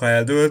mondjátok, ha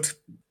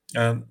eldőlt.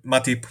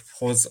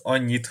 Matiphoz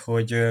annyit,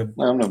 hogy...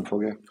 Nem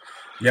fogják.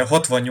 Ugye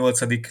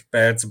 68.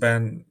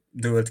 percben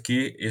dőlt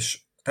ki, és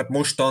tehát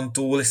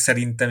mostantól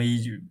szerintem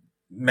így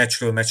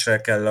meccsről meccsre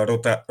kell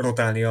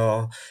rotálni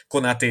a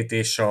Konatét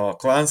és a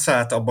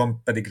Kwanzát,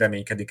 abban pedig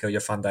reménykedik, hogy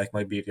a Van Dijk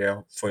majd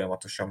bírja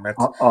folyamatosan, mert...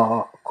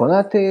 A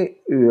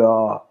Konaté, ő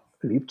a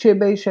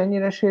Lipcsébe is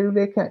ennyire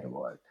sérülékeny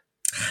volt?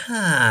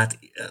 Hát,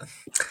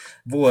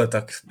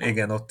 voltak,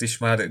 igen, ott is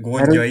már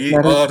gondjai.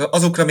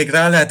 Azokra még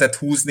rá lehetett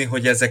húzni,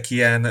 hogy ezek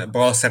ilyen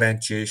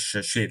balszerencsés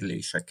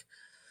sérülések.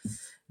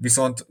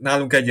 Viszont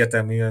nálunk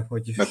egyértelmű,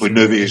 hogy... Meg hogy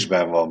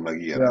növésben van,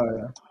 meg ilyen.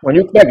 Ja.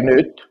 Mondjuk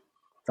megnőtt.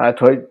 Tehát,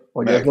 hogy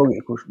ez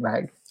logikus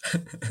meg.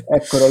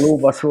 Ekkora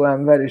lóbaszó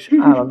ember, és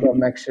állandóan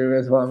megsérül,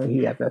 ez valami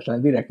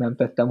hihetetlen. Direkt nem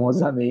tettem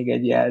hozzá még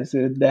egy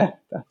jelzőt,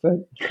 de tehát,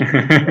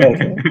 ez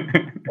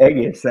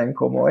egészen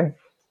komoly.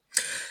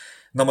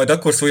 Na majd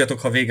akkor szóljatok,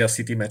 ha vége a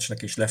City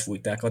meccsnek is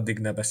lefújták, addig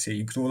ne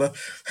beszéljünk róla.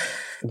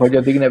 Vagy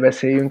addig ne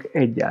beszéljünk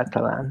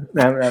egyáltalán.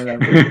 Nem.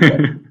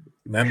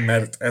 Nem,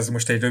 mert ez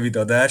most egy rövid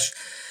adás.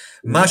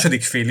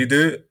 Második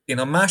félidő. Én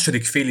a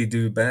második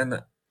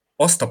félidőben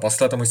azt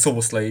tapasztaltam, hogy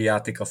Szoboszlai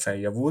játéka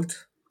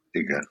feljavult.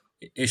 Igen.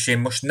 És én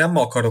most nem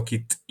akarok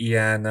itt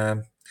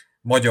ilyen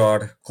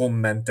magyar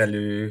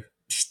kommentelő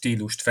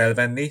stílust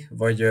felvenni,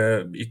 vagy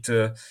itt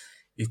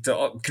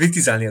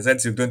kritizálni az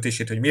edzők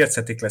döntését, hogy miért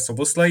szedték le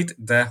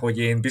Szoboszlait, de hogy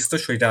én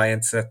biztos, hogy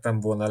Ryant szedtem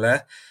volna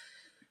le,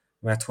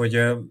 mert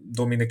hogy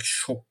Dominik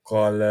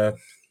sokkal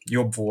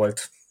jobb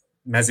volt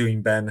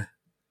mezőnyben.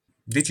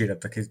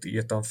 Dicséreteket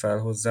írtam fel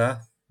hozzá,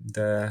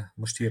 de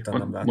most hirtelen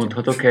nem látom.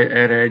 Mondhatok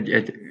erre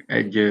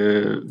egy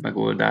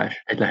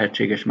megoldás, egy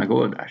lehetséges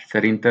megoldás?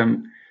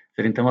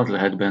 Szerintem az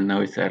lehet benne,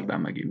 hogy szerdán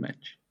megint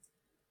meccs.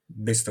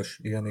 Biztos,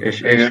 igen.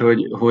 És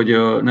hogy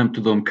nem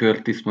tudom,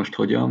 Curtis most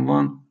hogyan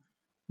van,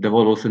 de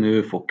valószínű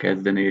ő fog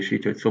kezdeni, és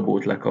így, hogy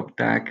Szobót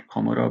lekapták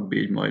hamarabb,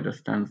 így majd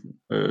aztán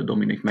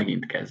Dominik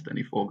megint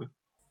kezdeni fog.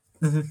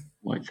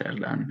 Majd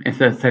szerdán.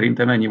 Én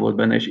szerintem ennyi volt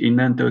benne, és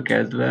innentől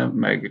kezdve,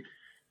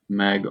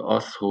 meg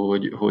az,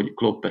 hogy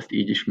Klopp ezt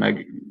így is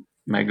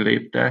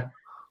meglépte,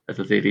 ez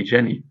azért így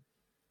zseni.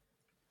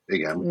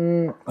 Igen.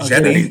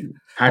 Zseni?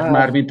 Hát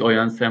már mint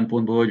olyan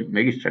szempontból, hogy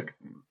mégiscsak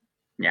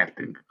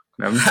nyertünk.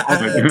 Nem?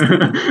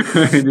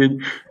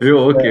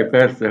 Jó, oké,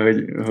 persze,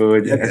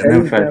 hogy ez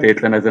nem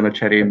feltétlen ezen a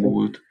cserén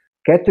múlt.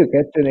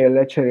 2-2-nél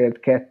lecserélt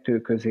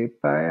 2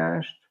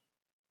 középpályást,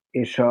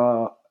 és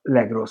a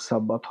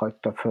legrosszabbat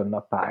hagyta fönn a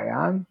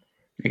pályán.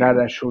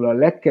 Ráadásul a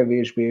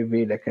legkevésbé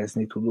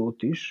védekezni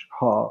tudót is,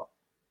 ha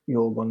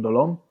jól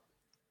gondolom.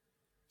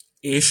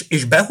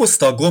 És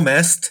behozta a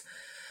Gomezt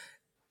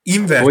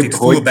inverted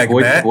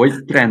fullbackbe.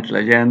 Hogy Trent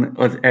legyen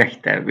az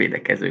echter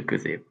védekező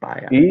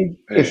középpályán. Így,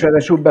 és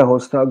ráadásul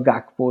behozta a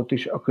Gakpót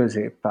is a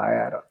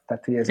középpályára.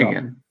 Tehát, hogy ez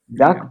a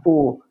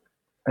Gakpo,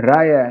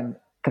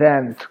 Ryan,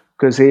 Trent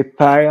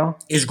középpálya.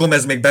 És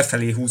Gomez még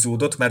befelé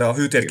húzódott, mert a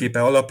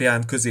hőtérképe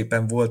alapján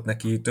középen volt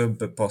neki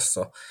több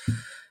passza.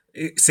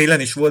 Szélen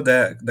is volt,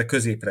 de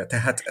középre.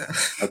 Tehát...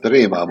 Hát a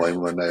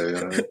rémálmaimban ne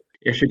jöjjön.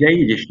 És ugye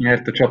így is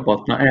nyert a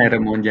csapat, na erre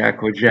mondják,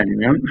 hogy zseni,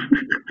 nem?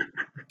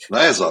 Na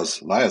ez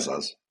az.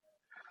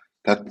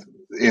 Tehát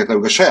értem,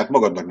 hogy a saját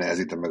magadnak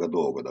nehezítem meg a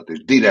dolgodat,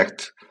 és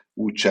direkt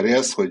úgy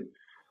cserélsz, hogy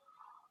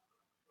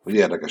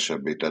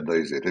érdekesebbé tedd a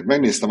izét. Én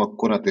megnéztem a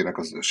Konatének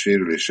a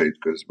sérüléseit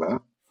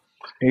közben.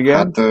 Igen.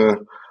 Hát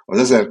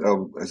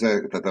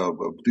tehát a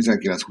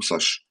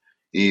 19-20-as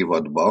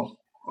évadban,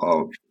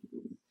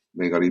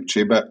 még a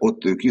Lipcsébe,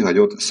 ott ő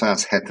kihagyott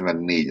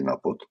 174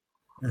 napot.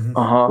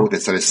 Aha. Volt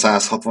egyszer egy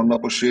 160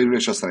 napos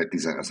sérülés, aztán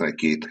egy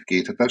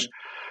két hetes.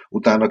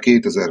 Utána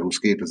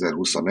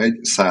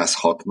 2020-2021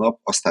 106 nap,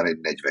 aztán egy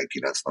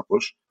 49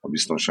 napos, a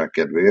biztonság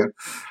kedvéért.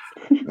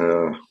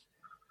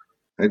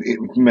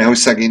 Mert hogy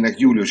szegénynek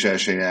július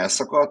 1-én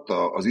elszakadt,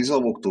 az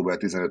izom október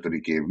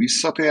 15-én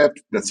visszatért,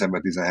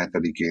 december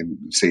 17-én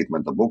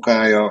szétment a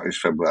bokája, és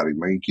februárig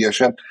megint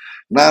kiesett.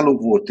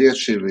 Nálunk volt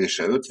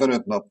térsérülése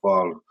 55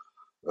 nappal,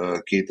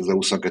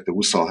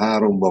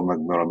 2022-23-ban, meg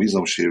a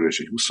izomsérülés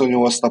egy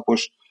 28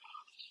 napos.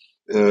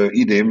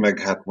 Idén meg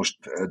hát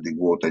most eddig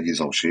volt egy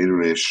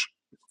izomsérülés,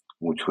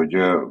 úgyhogy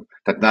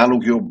tehát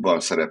nálunk jobban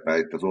szerepel,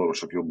 itt az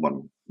orvosok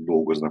jobban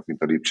dolgoznak,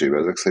 mint a Lipcsébe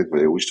ezek szerint,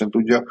 vagy Jóisten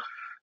tudja.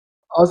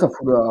 Az a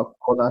fura a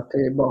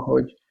Konatéban,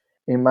 hogy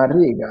én már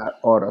rég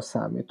arra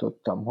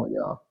számítottam, hogy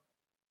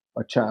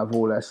a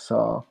csávó lesz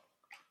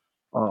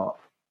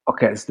a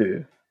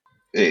kezdő.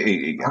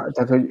 Igen.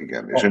 Tehát, hogy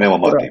igen. És nem a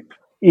Matip.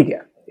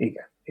 Igen.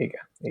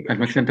 Hát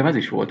meg szerintem ez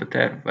is volt a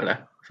terv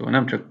vele. Szóval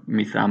nem csak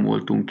mi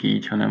számoltunk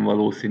így, hanem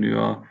valószínű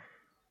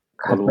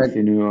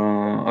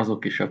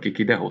azok is, akik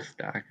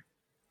idehozták.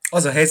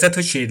 Az a helyzet,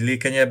 hogy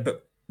sérülékenyebb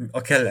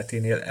a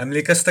kelleténél.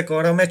 Emlékeztek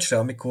arra a meccsre,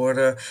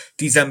 amikor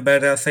 10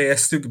 emberrel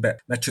fejeztük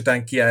be? Meccs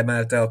után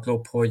kiemelte a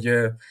Klopp, hogy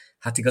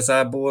hát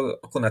igazából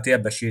a Konaté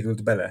ebbe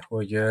sérült bele,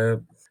 hogy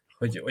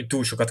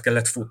túl sokat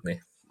kellett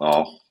futni.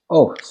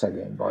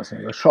 Szegény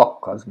bazdmeg. A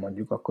sakk az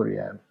mondjuk akkor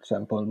ilyen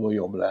szempontból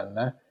jobb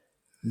lenne.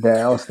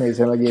 De azt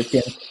nézem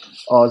egyébként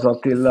az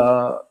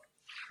Attila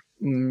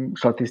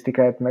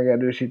statisztikáját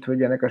megerősítve,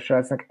 hogy ennek a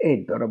srácnak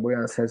egy darab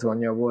olyan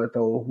szezonja volt,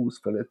 ahol 20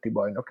 fölötti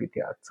bajnokit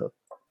játszott.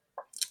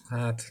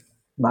 Hát...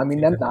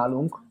 Mármint nem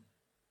nálunk,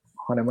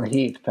 hanem a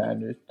 7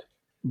 felnőtt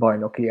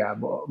bajnoki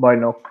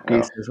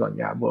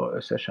szezonjából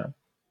összesen.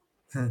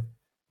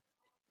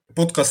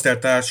 Podcaster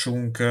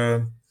társunk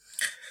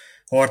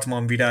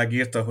Hartmann Virág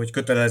írta, hogy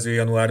kötelező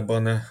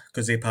januárban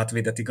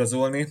középhátvédet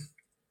igazolni.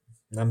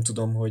 Nem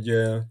tudom, hogy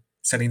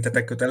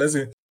szerintetek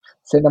kötelező?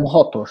 Szerintem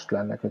 6-ost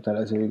lenne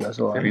kötelező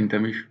igazolni.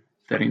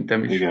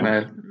 Szerintem is, igen.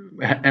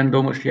 Mert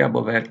Endo most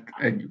hiába vert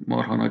egy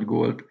marha nagy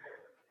gólt,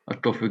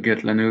 attól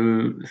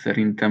függetlenül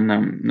szerintem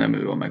nem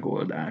ő a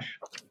megoldás.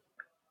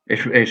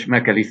 És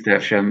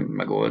McAllister sem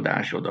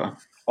megoldás oda.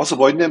 Az a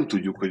baj, nem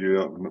tudjuk,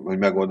 hogy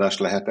megoldás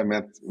lehet-e,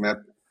 mert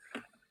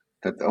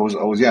tehát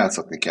ahhoz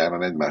játszatni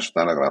kellene egymás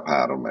után legalább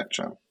 3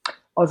 meccsen.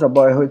 Az a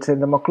baj, hogy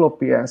szerintem a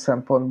Klopp ilyen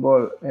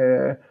szempontból,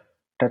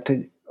 tehát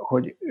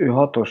hogy ő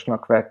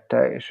 6-osnak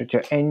vette, és hogyha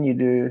ennyi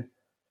idő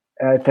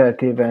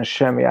elteltében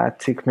sem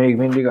játszik még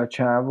mindig a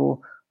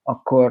csávó,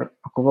 akkor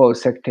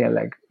valószínűleg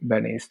tényleg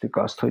benéztük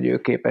azt, hogy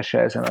ő képes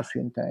ezen a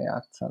szinten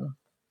játszani.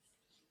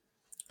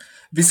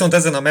 Viszont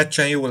ezen a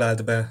meccsen jól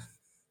állt be.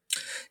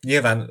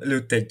 Nyilván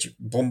lőtt egy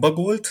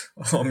bombagólt,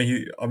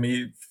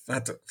 ami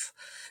hát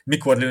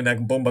mikor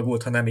lőnek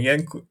bombagólt, ha nem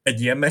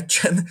egy ilyen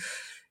meccsen,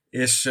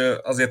 és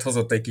azért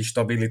hozott egy kis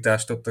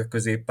stabilitást ott a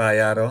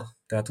középpályára,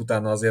 tehát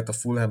utána azért a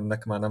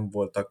Fulhamnek már nem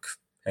voltak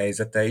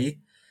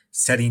helyzetei.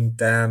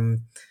 Szerintem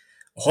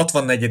a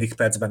 64.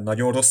 percben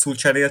nagyon rosszul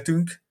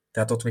cseréltünk,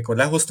 tehát ott, mikor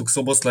lehoztuk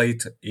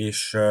Szoboszlait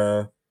és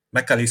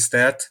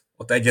McAllistert,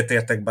 ott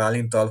egyetértek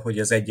Bálinttal, hogy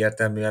ez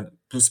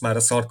egyértelműen, plusz már a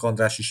Szarka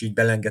András is így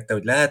belengedte,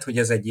 hogy lehet, hogy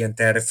ez egy ilyen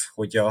terv,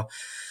 hogy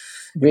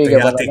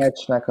vége van a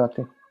meccsnek,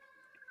 Ati.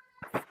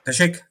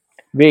 Tessék?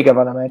 Vége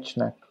van a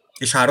meccsnek.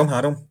 És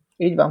 3-3?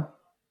 Így van.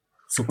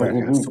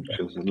 Szuper,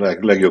 szuper.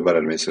 Legjobb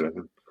eredmény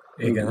szeretem.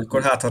 Igen,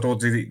 akkor hát ha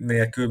Rodri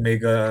nélkül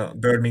még a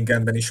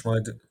Birminghamben is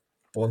majd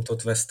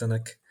pontot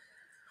vesztenek.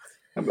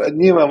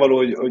 Nyilvánvaló,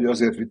 hogy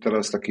azért vitt el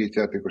azt a két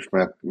játékos,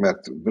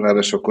 mert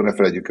ráadásul akkor ne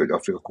felejtjük, hogy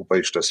Afrika kupa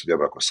is lesz, ugye,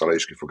 akkor Szala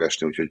is ki fog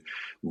esni, úgyhogy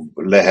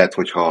lehet,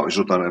 hogyha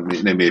Zsuta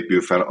nem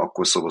épül fel,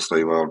 akkor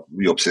Szoboszlaival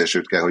jobb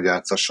szélsőt kell, hogy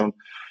játszasson.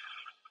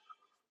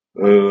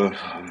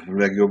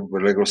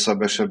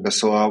 Legrosszabb esetben,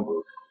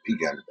 szóval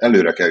igen,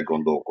 előre kell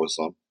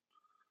gondolkozzon.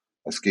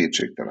 Ez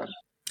kétségtelen.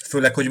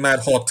 Főleg, hogy már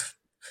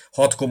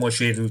 6 komoly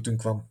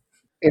sérültünk van.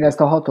 Én ezt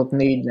a 6-ot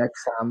 4-nek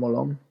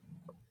számolom,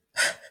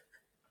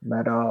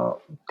 mert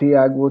a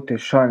Thiago-t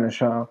és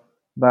sajnos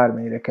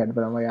bármennyire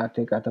kedvelem a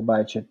játékát, a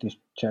Bajcset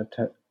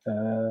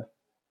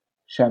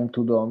sem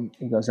tudom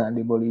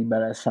igazándiból így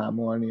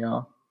beleszámolni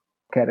a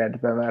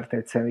keretbe, mert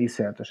egyszerűen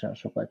iszonyatosan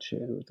sokat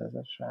sérült ez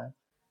a srác.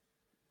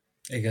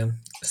 Igen.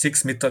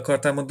 Six, mit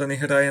akartál mondani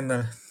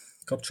Ryannel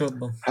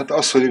kapcsolatban? Hát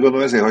az, hogy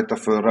gondolom, ezért hagyta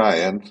föl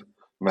Ryant,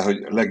 mert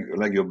hogy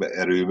legjobb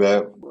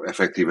erőbe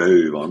effektíve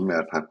ő van,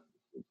 mert hát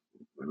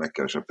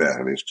legkevesebb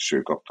terhelést is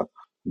ő kapta.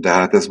 De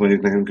hát ez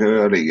mondjuk nekünk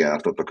elég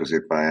jártott a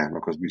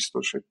középpályáknak, az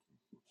biztos, hogy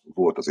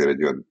volt azért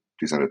egy olyan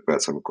 15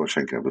 perc, amikor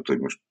senki nem tudta,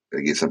 hogy most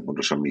egészen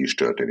pontosan mi is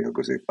történik a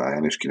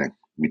középpályán, és kinek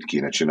mit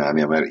kéne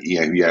csinálnia, mert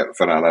ilyen hülye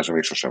felállásra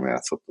még sosem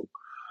játszottunk.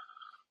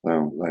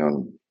 Nagyon,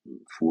 nagyon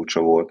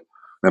furcsa volt.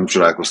 Nem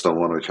csodálkoztam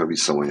volna, hogyha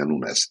visszavonja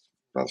Nunes-t,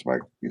 az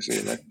meg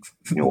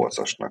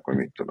 8-asnak, vagy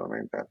mit tudom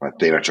én, tehát már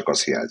tényleg csak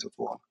az hiányzott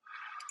volna.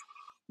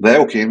 De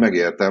oké,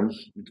 megértem,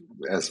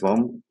 ez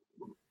van.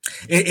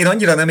 Én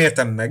annyira nem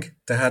értem meg,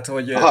 tehát,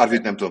 hogy... A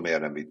Harvey-t nem tudom, miért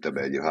nem vitte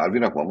be. A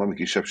Harvey-nak van valami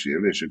kisebb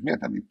sérülésük, miért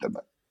nem vitte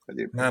be?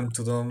 Egyébként. Nem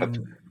tudom.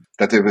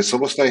 Tehát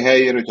Szoboszlai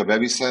helyére, hogyha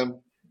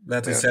beviszem...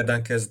 Lehet, hogy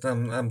szerdán kezd,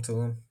 nem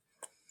tudom.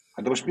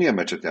 Hát de most milyen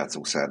meccset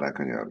játszunk szerdán,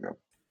 könyörgöm?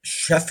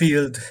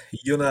 Sheffield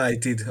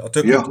United, a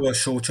tök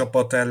utolsó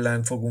csapat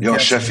ellen fogunk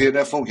játszani.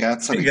 Sheffield-el fogunk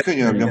játszani? Igen,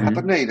 könyörgöm, igen.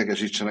 Hát ne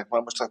idegesítsenek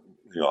már most. Hát...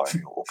 Jaj,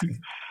 jó.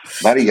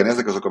 Bár igen,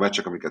 ezek azok a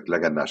meccsek, amiket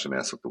legendásan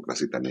el szoktunk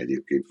veszíteni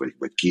egyébként,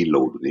 vagy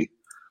kínlódni.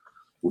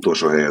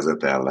 Utolsó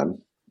helyezett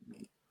ellen,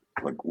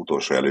 vagy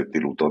utolsó előtti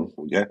luton,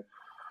 ugye?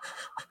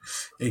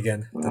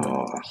 Igen.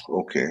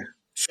 Oké.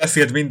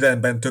 Sheffield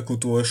mindenben tök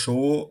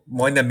utolsó,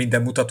 majdnem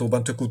minden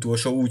mutatóban tök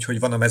utolsó, úgy, hogy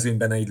van a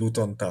mezőnyben egy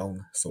Luton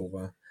Town,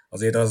 szóval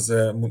azért az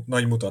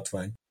nagy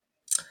mutatvány.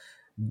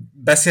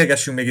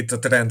 Beszélgessünk még itt a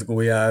Trent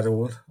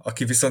góljáról,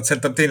 aki viszont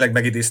szerintem tényleg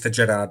megidézte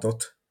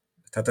Gerrardot.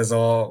 Tehát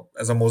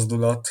ez a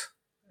mozdulat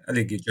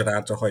eléggé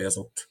Gerrardra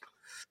hajazott.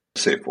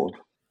 Szép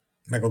volt.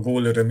 Meg a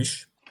gólöröm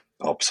is.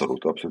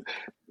 Abszolút.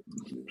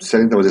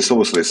 Szerintem azért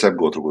Szoboszlai szebb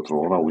gólt rúgott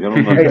volna,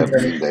 ugyanonnan,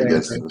 de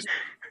mindegy.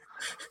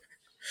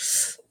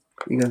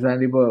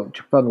 Igazániból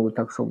csak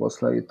tanultak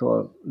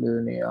Szoboszlaitól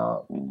lőni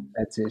a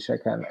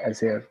edzéseken,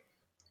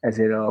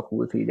 ezért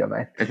alakult így a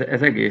meccs.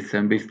 Ez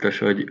egészen biztos,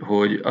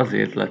 hogy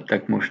azért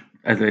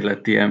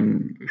lett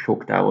ilyen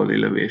sok távoli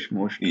lövés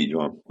most. Így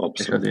van, abszolút.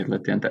 És azért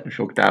lett ilyen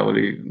sok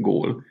távoli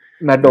gól.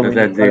 Mert az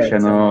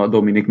edzésen a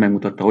Dominik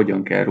megmutatta,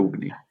 hogyan kell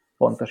rúgni.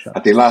 Pontosan.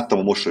 Hát én láttam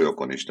a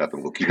mosolyokon is, tehát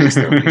amikor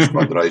kinéztem a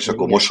kispadra, és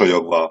akkor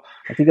mosolyogva...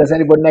 Hát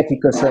igazániból neki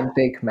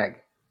köszönték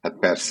meg. Hát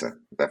persze,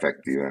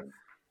 effektíve.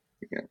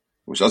 Igen.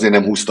 Most azért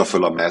nem húzta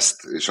föl a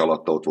meszt, és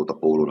alatta ott volt a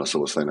pólón a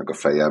Szoboszlainak a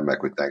fejem, meg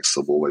hogy thanks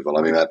Szobó, vagy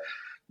valami, mert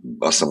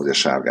azt hiszem, hogy a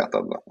sárgát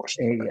adnak most.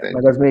 Igen, hát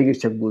meg az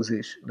mégiscsak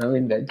buzis. Na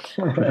mindegy.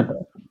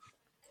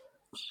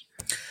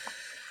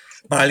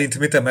 Bálint,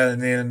 mit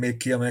emelnél még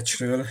ki a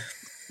meccsről?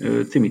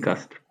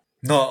 Cimikaszt.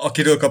 Na,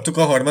 akiről kaptuk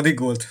a harmadik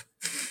gólt?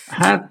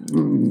 Hát,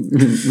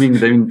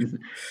 minden.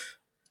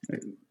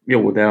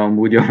 Jó, de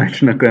amúgy a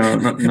meccsnek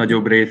a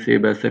nagyobb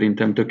részében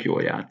szerintem tök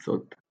jól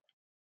játszott.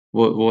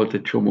 Volt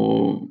egy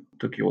csomó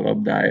tök jó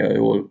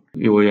labdája,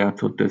 jól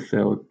játszott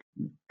össze, ott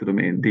tudom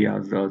én,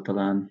 Diazzal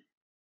talán.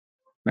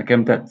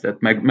 Nekem tetszett,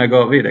 meg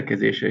a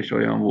védekezése is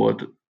olyan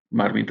volt,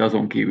 mármint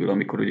azon kívül,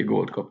 amikor ugye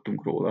gólt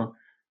kaptunk róla.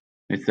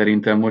 És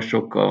szerintem most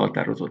sokkal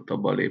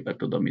határozottabban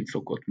lépett oda, mint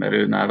szokott, mert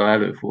ő nála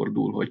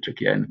előfordul, hogy csak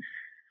ilyen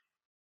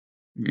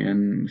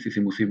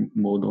sziszimuszi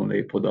módon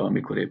lép oda,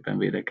 amikor éppen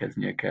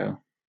védekeznie kell.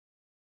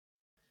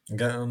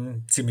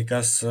 Igen,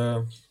 Cimikas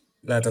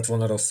lehetett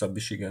volna rosszabb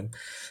is, igen.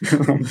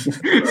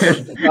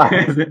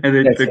 ez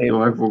egy tök jó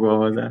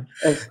megfogalmazás.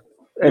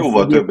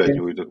 Jóval többet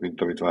nyújtott,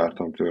 mint amit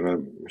vártam tőle,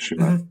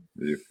 simán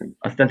egyébként.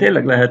 Aztán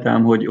tényleg lehet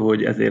ám,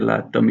 hogy ezért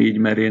láttam így,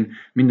 mert én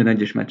minden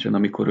egyes meccsen,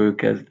 amikor ő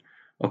kezd,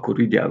 akkor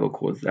így állok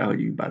hozzá, hogy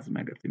így bázd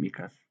meg a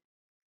Cimikas.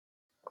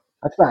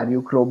 Hát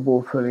várjuk Robbó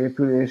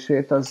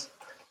fölépülését, az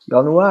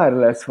január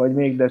lesz, vagy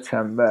még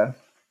december?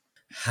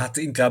 Hát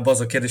inkább az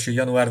a kérdés, hogy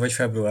január vagy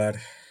február.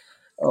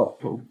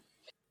 Oh.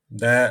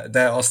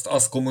 De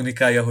azt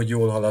kommunikálja, hogy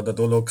jól halad a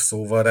dolog,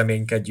 szóval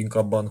reménykedjünk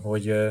abban,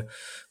 hogy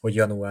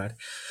január.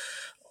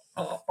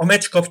 A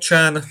meccs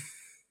kapcsán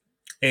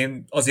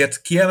én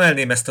azért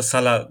kiemelném ezt a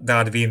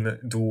Salah-Darwin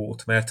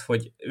duót, mert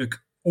hogy ők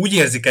úgy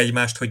érzik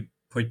egymást,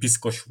 hogy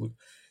piszkosul.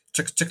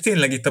 Csak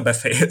tényleg itt a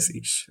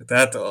befejezés.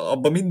 Tehát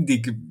abban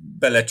mindig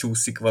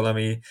belecsúszik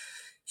valami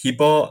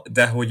hiba,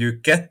 de hogy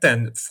ők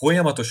ketten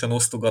folyamatosan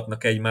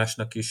osztogatnak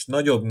egymásnak, és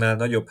nagyobbnál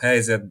nagyobb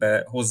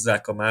helyzetbe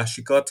hozzák a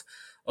másikat,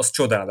 az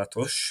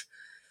csodálatos.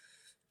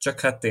 Csak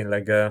hát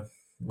tényleg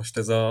most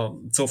ez a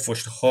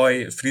cofos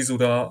haj,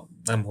 frizura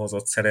nem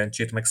hozott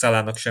szerencsét, meg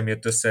Salának sem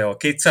jött össze a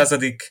 200.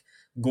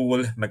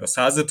 gól, meg a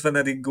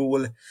 150.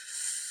 gól.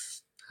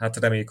 Hát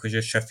reméljük, hogy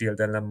ez Sheffield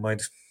ellen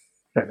majd.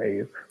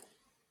 Reméljük.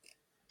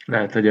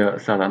 Lehet, hogy a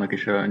Salának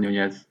is a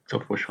Nunez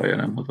cofos haja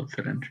nem hozott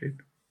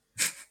szerencsét.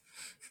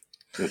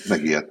 Őt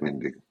megijedt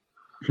mindig.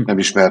 Nem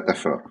ismerte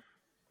fel.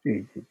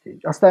 Így.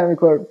 Aztán,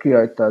 amikor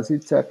kihagyta az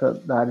iccert a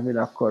Darwin,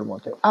 akkor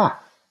mondta, hogy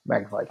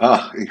meg vagy.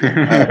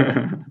 Igen.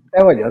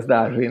 Te vagy az,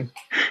 Darwin.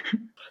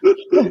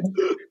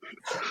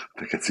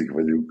 Te kecik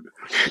vagyunk.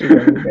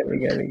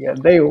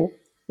 Igen. De jó.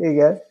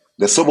 Igen.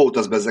 De Szobót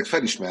az bezzeg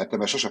felismerte,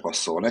 mert sose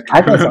passzol neki.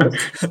 Hát az.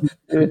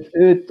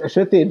 Őt a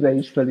sötétben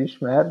is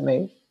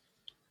felismerné.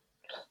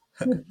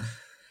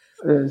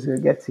 Őző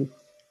geci.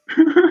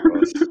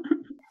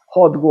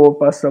 6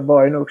 gólpassz a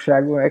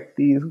bajnokságban, meg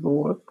 10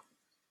 gól.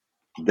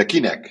 De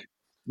kinek?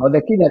 Na de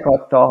kinek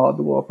adta a 6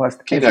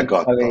 gólpaszt? Kinek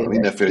adta?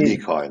 Mindenféle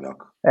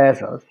nyighajnak. Ez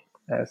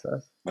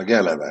az. Meg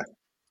eleve.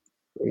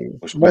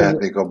 Most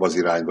mehetnék abba az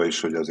irányba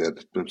is, hogy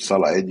azért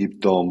Salah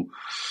Egyiptom,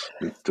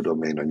 mit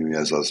tudom én, a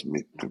Nunez az,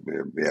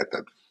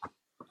 érted?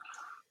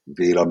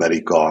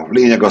 Dél-Amerika.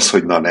 Lényeg az,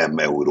 hogy nem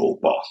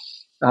Európa.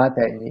 Hát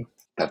ennyi.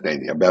 Tehát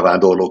ennyi. A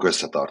bevándorlók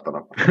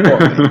összetartanak.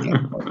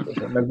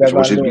 És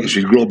most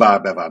így globál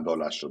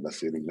bevándorlásról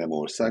beszélünk, nem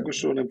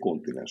országosról, hanem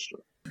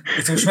kontinensről.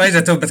 Itt most már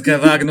egyre többet kell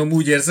vágnom,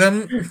 úgy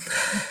érzem.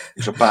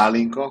 És a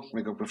pálinka,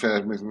 még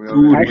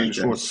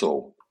is volt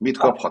szó. Mit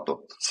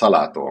kaphatott?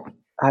 Salától.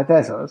 Hát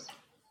ez az.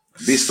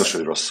 Biztos,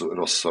 hogy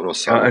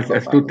rossz.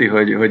 Ez tudti,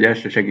 hogy ezt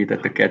se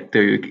segített a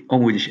kettőjük,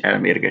 amúgy is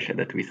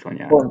elmérgesedett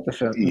viszonyán.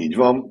 Pontosan. Így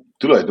van.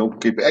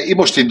 Tulajdonképpen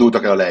most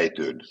indultak el a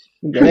lejtőn.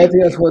 Igen,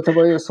 ezért az volt a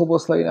baj, hogy a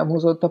Szoboszlai nem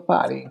hozott a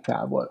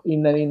pálinkából.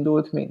 Innen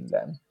indult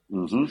minden.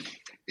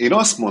 Én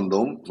azt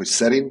mondom, hogy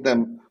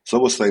szerintem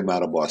Szoboszlai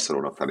már a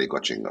Barcelona felé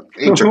kacsingat.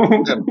 Én csak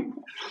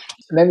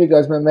nem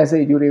igaz, mert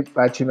Mezei Gyuri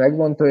bácsi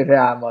megmondta, hogy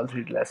Real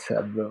Madrid lesz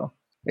ebből.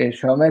 És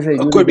ha Mezei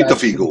Gyuri akkor mit a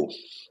Figó?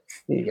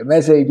 Igen,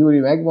 Mezei Gyuri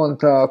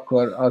megmondta,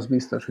 akkor az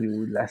biztos, hogy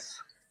úgy lesz.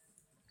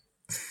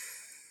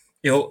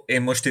 Jó,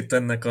 én most itt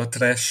ennek a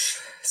trash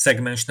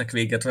szegmensnek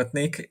véget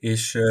vetnék,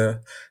 és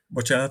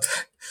bocsánat,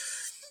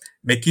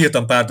 még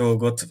kiírtam pár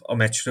dolgot a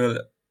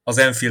meccsről. Az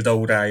Anfield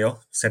aurája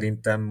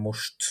szerintem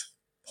most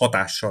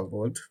hatással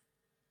volt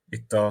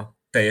itt a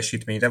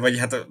teljesítményre, vagy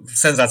hát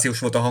szenzációs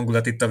volt a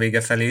hangulat itt a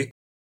vége felé.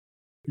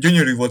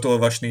 Gyönyörű volt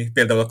olvasni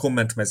például a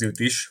kommentmezőt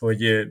is,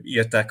 hogy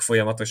írták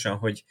folyamatosan,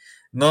 hogy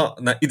na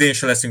idén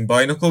se leszünk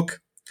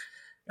bajnokok.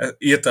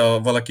 Írta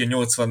valaki a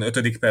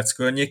 85. perc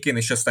környékén,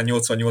 és aztán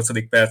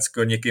 88. perc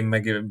környékén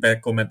meg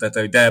bekommentelte,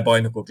 hogy de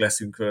bajnokok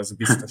leszünk, az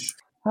biztos.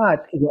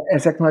 Hát igen,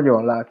 ezek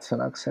nagyon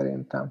látszanak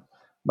szerintem.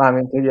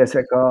 Mármint, hogy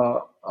ezek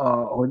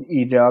hogy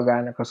így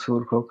reagálnak a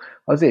szurkolók.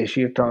 Azért is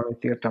írtam,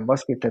 amit írtam,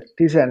 baszki, tehát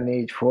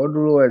 14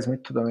 forduló, ez mit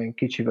tudom én,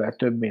 kicsivel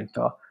több, mint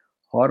a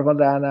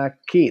harmadánál,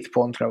 2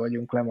 pontra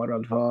vagyunk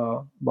lemaradva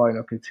a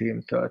bajnoki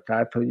címtől.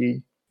 Tehát, hogy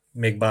így...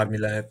 Még bármi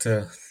lehet.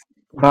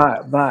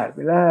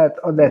 Bármi lehet.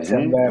 A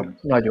december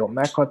nagyon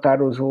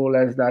meghatározó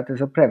lesz, de hát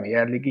ez a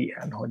Premier League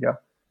ilyen,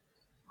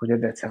 hogy a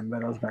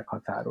december az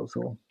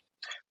meghatározó.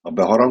 A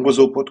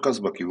beharangozó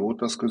podcastban ki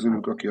volt az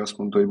közülük, aki azt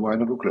mondta, hogy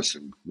bajnokok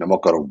leszünk? Nem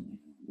akarom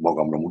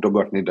magamra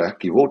mutogatni, de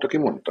ki volt, aki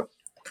mondta?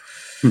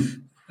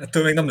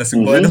 Ettől még nem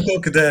leszünk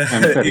bajnokok, de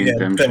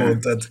igen, te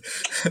mondtad.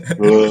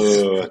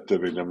 Ettől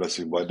még nem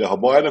leszünk bajnokok. De ha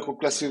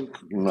bajnokok leszünk,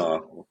 na,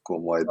 akkor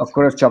majd...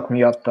 Akkor az csak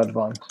miattad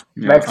van.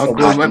 Ja,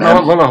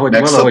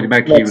 valahogy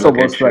meghívlak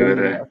egy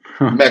sörre.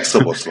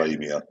 Megszoboszlai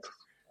miatt.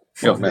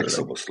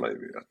 Megszoboszlai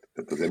miatt.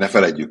 Tehát azért ne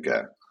feledjük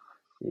el.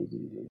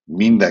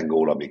 Minden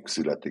gól, amíg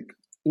születik.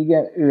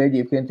 Igen, ő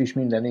egyébként is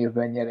minden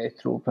évben nyer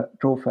egy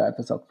trófeát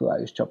az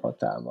aktuális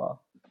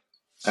csapatával.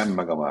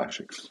 Meg a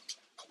másik.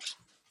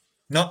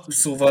 Na,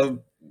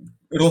 szóval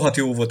rohadt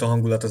jó volt a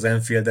hangulat az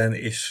Anfielden,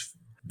 és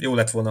jó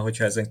lett volna,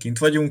 hogyha ezen kint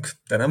vagyunk,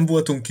 de nem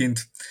voltunk kint.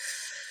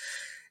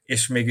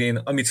 És még én,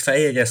 amit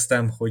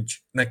feljegyeztem,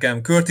 hogy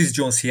nekem Curtis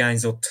Jones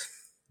hiányzott,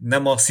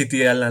 nem a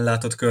City ellen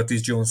látott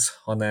Curtis Jones,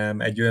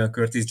 hanem egy olyan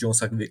Curtis Jones,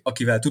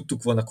 akivel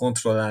tudtuk volna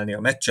kontrollálni a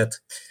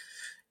meccset,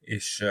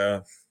 és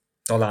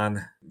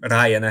talán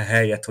Ryan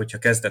helyett, hogyha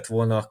kezdett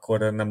volna, akkor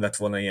nem lett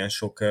volna ilyen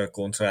sok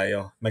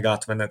kontrája, meg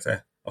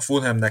átmenete a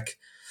Fulhamnek.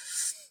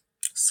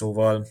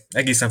 Szóval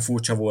egészen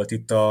furcsa volt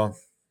itt a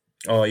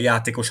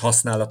játékos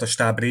használat a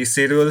stáb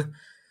részéről,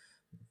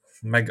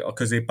 meg a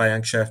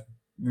középpályánk se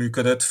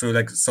működött,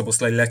 főleg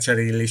Szoboszlai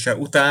lecserélése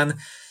után,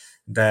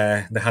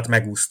 de hát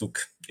megúsztuk.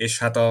 És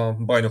hát a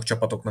bajnok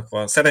csapatoknak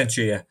van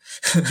szerencséje,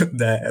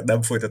 de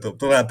nem folytatom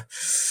tovább.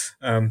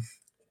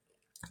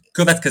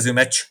 Következő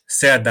meccs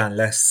szerdán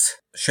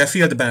lesz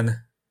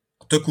Sheffieldben,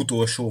 a tök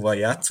utolsóval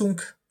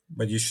játszunk,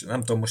 vagyis nem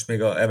tudom, most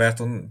még a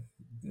Everton,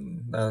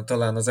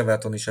 talán az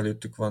Everton is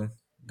előttük van,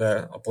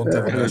 de a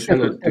pontlevonás...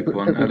 Előttük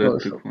van.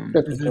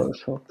 Tök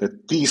utolsó. Tehát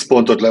 10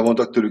 pontot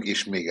levontak tőlük,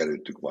 és még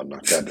előttük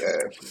vannak. Tehát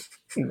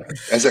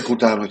ezek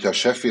után, hogyha a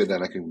Sheffield-del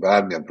nekünk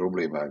bármilyen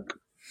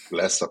problémánk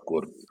lesz,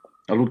 akkor...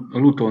 A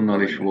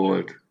Lutonnal is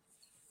volt.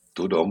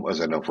 Tudom,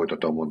 ezért nem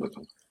folytatom a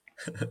mondatot.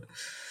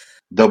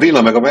 De a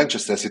Villa meg a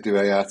Manchester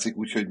City-vel játszik,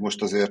 úgyhogy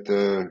most azért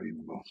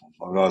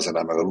az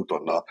Arsenal meg a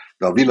Lutonnal.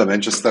 De a Villa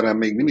Manchesteren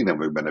még mindig nem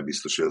vagyok benne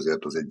biztos, hogy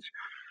azért az egy,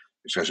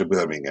 és a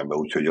Birminghamben,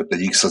 úgyhogy ott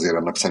egy X azért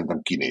annak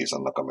szerintem kinéz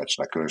annak a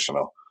meccsnek, különösen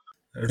a...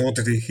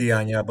 Rodri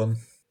hiányában.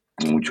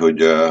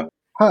 Úgyhogy...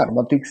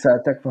 3-at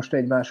x-eltek most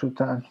egymás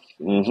után.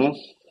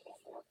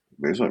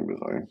 Bizony.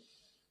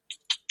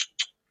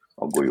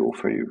 A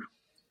golyófejű.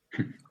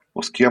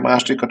 Hozd ki a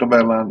másikat a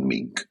tabellán,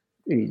 mink.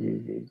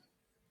 Így.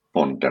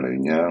 Pont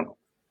előnnyel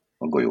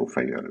a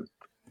golyófejű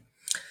előtt.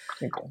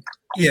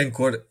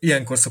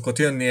 Ilyenkor szokott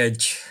jönni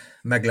egy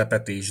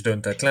meglepetés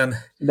döntetlen.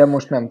 De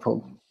most nem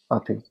fog,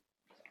 Ati.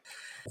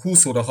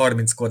 20 óra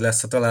 30-kor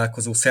lesz a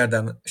találkozó,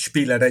 szerdán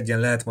Spiller egyen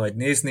lehet majd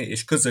nézni,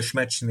 és közös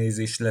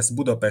meccsnézés lesz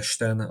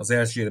Budapesten, az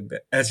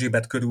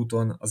Erzsébet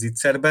körúton, az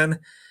Itzerben.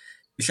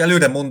 És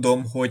előre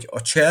mondom, hogy a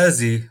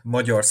Chelsea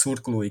Magyar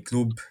Szurkolói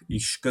Klub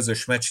is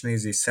közös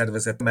meccsnézés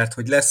szervezett, mert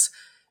hogy lesz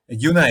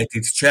egy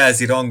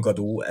United-Chelsea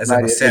rangadó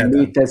ezen a szerdán.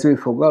 Egy létező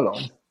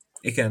fogalom?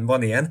 Igen,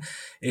 van ilyen.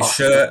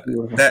 És,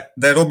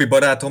 de Robi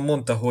barátom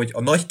mondta, hogy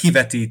a nagy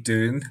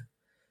kivetítőn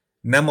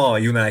nem a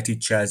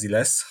United-Chelsea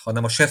lesz,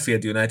 hanem a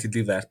Sheffield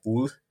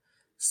United-Liverpool.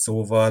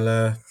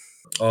 Szóval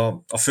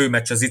a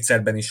főmeccs az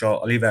Itzerben is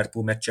a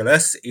Liverpool meccse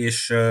lesz,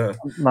 és...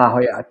 Már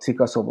ha játszik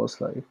a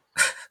Szoboszlai.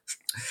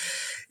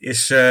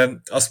 És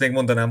azt még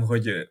mondanám,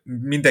 hogy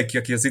mindenki,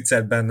 aki az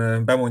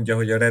Itzerben bemondja,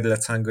 hogy a Red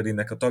Let's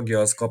Hungary-nek a tagja,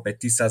 az kap egy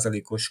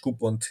 10%-os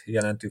kupont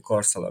jelentő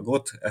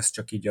karszalagot. Ez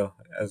csak így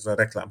ez a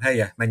reklám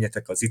helye.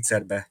 Menjetek az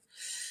Itzerbe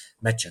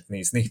meccset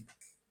nézni.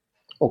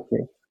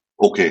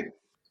 Oké.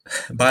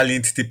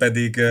 Bálint, ti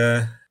pedig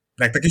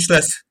nektek is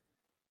lesz?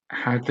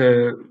 Hát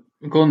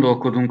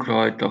gondolkodunk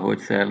rajta, hogy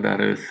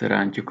szerdára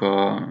összerántjuk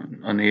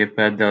a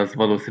népet, de az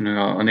valószínű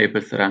a nép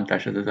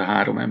összerántás ez a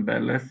 3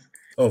 ember lesz.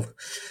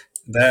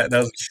 De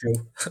az is jó.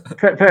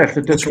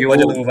 Persze, tök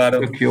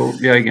jó.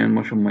 Ja igen,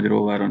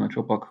 Mosonmagyaróváron a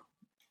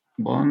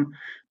csopakban.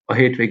 A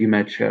hétvégi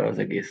meccsre az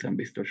egészen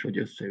biztos, hogy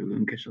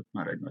összeülünk, és ott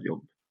már egy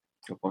nagyobb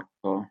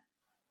csapattal.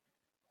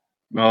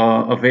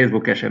 A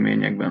Facebook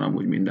eseményekben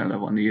amúgy minden le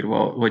van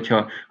írva,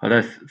 hogyha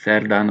lesz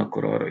szerdán,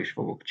 akkor arra is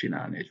fogok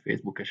csinálni egy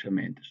Facebook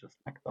eseményt, és azt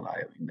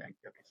megtalálja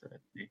mindenki, aki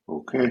szeretné.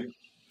 Oké.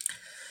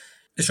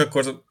 És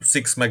akkor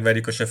Six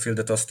megverjük a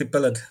Sheffieldet, azt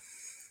tippeled?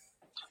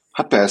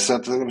 Hát persze,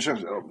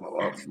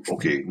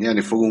 oké,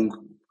 nyerni fogunk.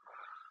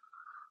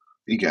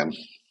 Igen,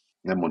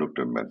 nem mondok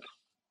többet.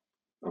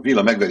 A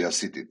Villa megveri a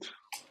Cityt.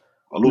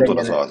 A Luton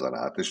az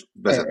Arsenalt, és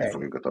vezetni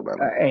fogjuk a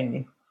tabellát.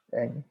 Ennyi.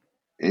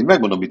 Én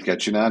megmondom, mit kell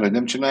csinálni, hogy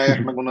nem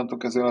csinálják, meg onnantól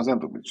kezdve az nem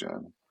tudok mit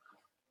csinálni.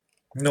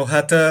 No,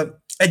 hát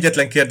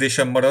egyetlen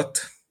kérdésem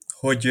maradt,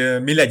 hogy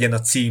mi legyen a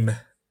cím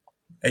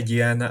egy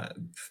ilyen,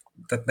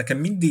 tehát nekem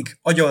mindig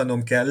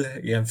agyalnom kell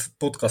ilyen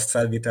podcast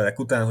felvételek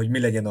után, hogy mi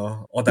legyen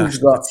a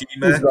adásnak a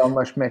címe.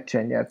 Izgalmas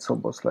meccsen nyert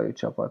Szoboszlai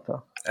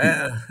csapata.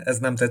 Ez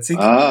nem tetszik.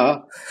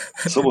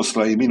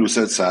 Szoboszlai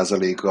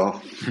 -5%-a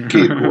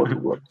 2 gólt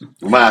rúgott.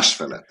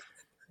 Másfelet.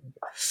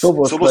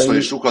 Szoboszlai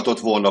is rúghatott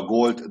volna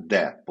gólt,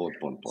 de pont.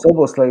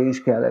 Szoboszlai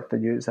is kellett a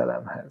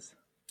győzelemhez.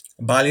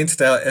 Bálint,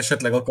 te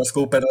esetleg akarsz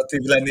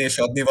kooperatív lenni és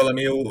adni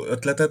valami jó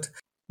ötletet?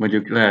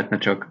 Mondjuk lehetne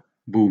csak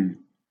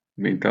boom,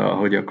 mint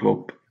ahogy a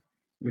Klopp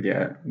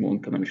ugye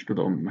mondta, nem is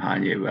tudom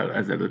hány évvel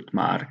ezelőtt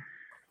már,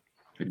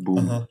 hogy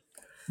boom.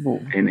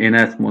 Én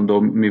ezt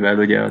mondom, mivel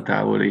ugye a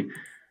távoli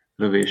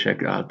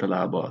lövések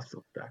általában azt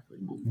szokták, hogy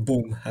boom.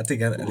 Boom, hát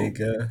igen,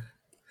 elég...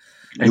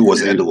 Jó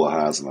az Endo a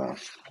háznál.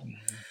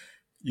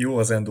 Jó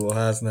az Endo a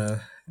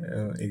háznál,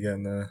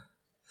 igen.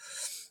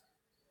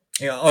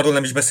 Arról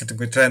nem is beszéltünk,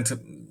 hogy Trent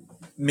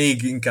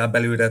még inkább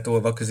előre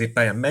tolva a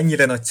középpályán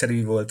mennyire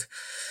nagyszerű volt.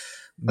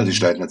 Ez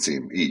is lehetne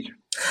cím, így.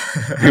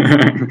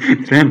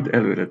 Trent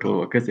előre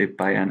tolva a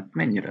középpályán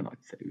mennyire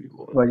nagyszerű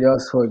volt. Vagy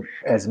az, hogy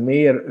ez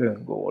miért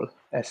öngól.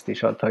 Ezt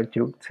is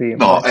adhatjuk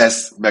címre. Na,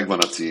 ez megvan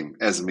a cím.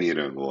 Ez miért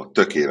öngól.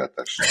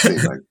 Tökéletes.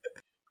 Tényleg.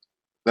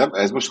 Nem?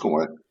 Ez most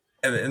komoly.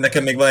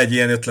 Nekem még van egy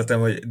ilyen ötletem,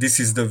 hogy this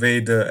is the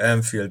way, the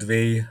Anfield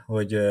way,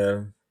 hogy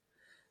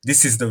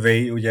this is the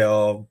way, ugye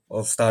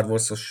a Star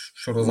Wars-os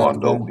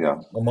sorozatban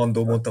a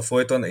Mandó mondta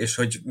folyton, és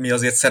hogy mi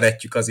azért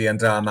szeretjük az ilyen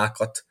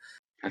drámákat.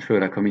 Hát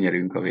főleg, ha mi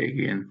nyerünk a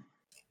végén.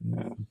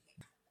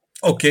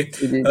 Oké.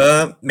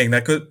 Még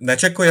ne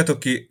csekkoljatok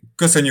ki.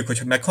 Köszönjük,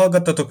 hogy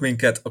meghallgattatok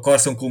minket. A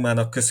Carson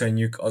Kumának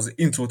köszönjük az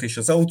intrót és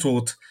az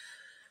outrót,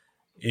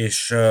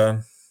 és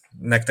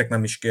nektek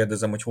nem is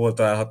kérdezem, hogy hol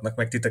találhatnak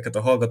meg titeket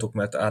a hallgatók,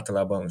 mert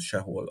általában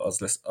sehol.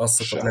 Az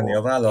szokott lenni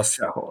a válasz.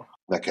 Sehol.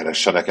 Ne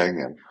keressenek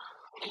engem.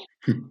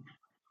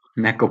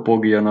 Ne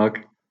kopogjanak,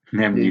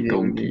 nem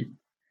nyitom ki.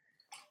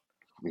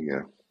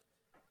 Igen.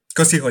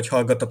 Köszi, hogy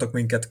hallgattatok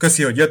minket.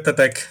 Köszi, hogy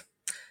jöttetek.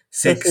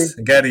 Six,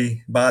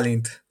 Geri,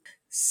 Bálint.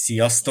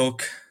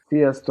 Sziasztok!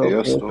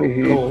 Sziasztok!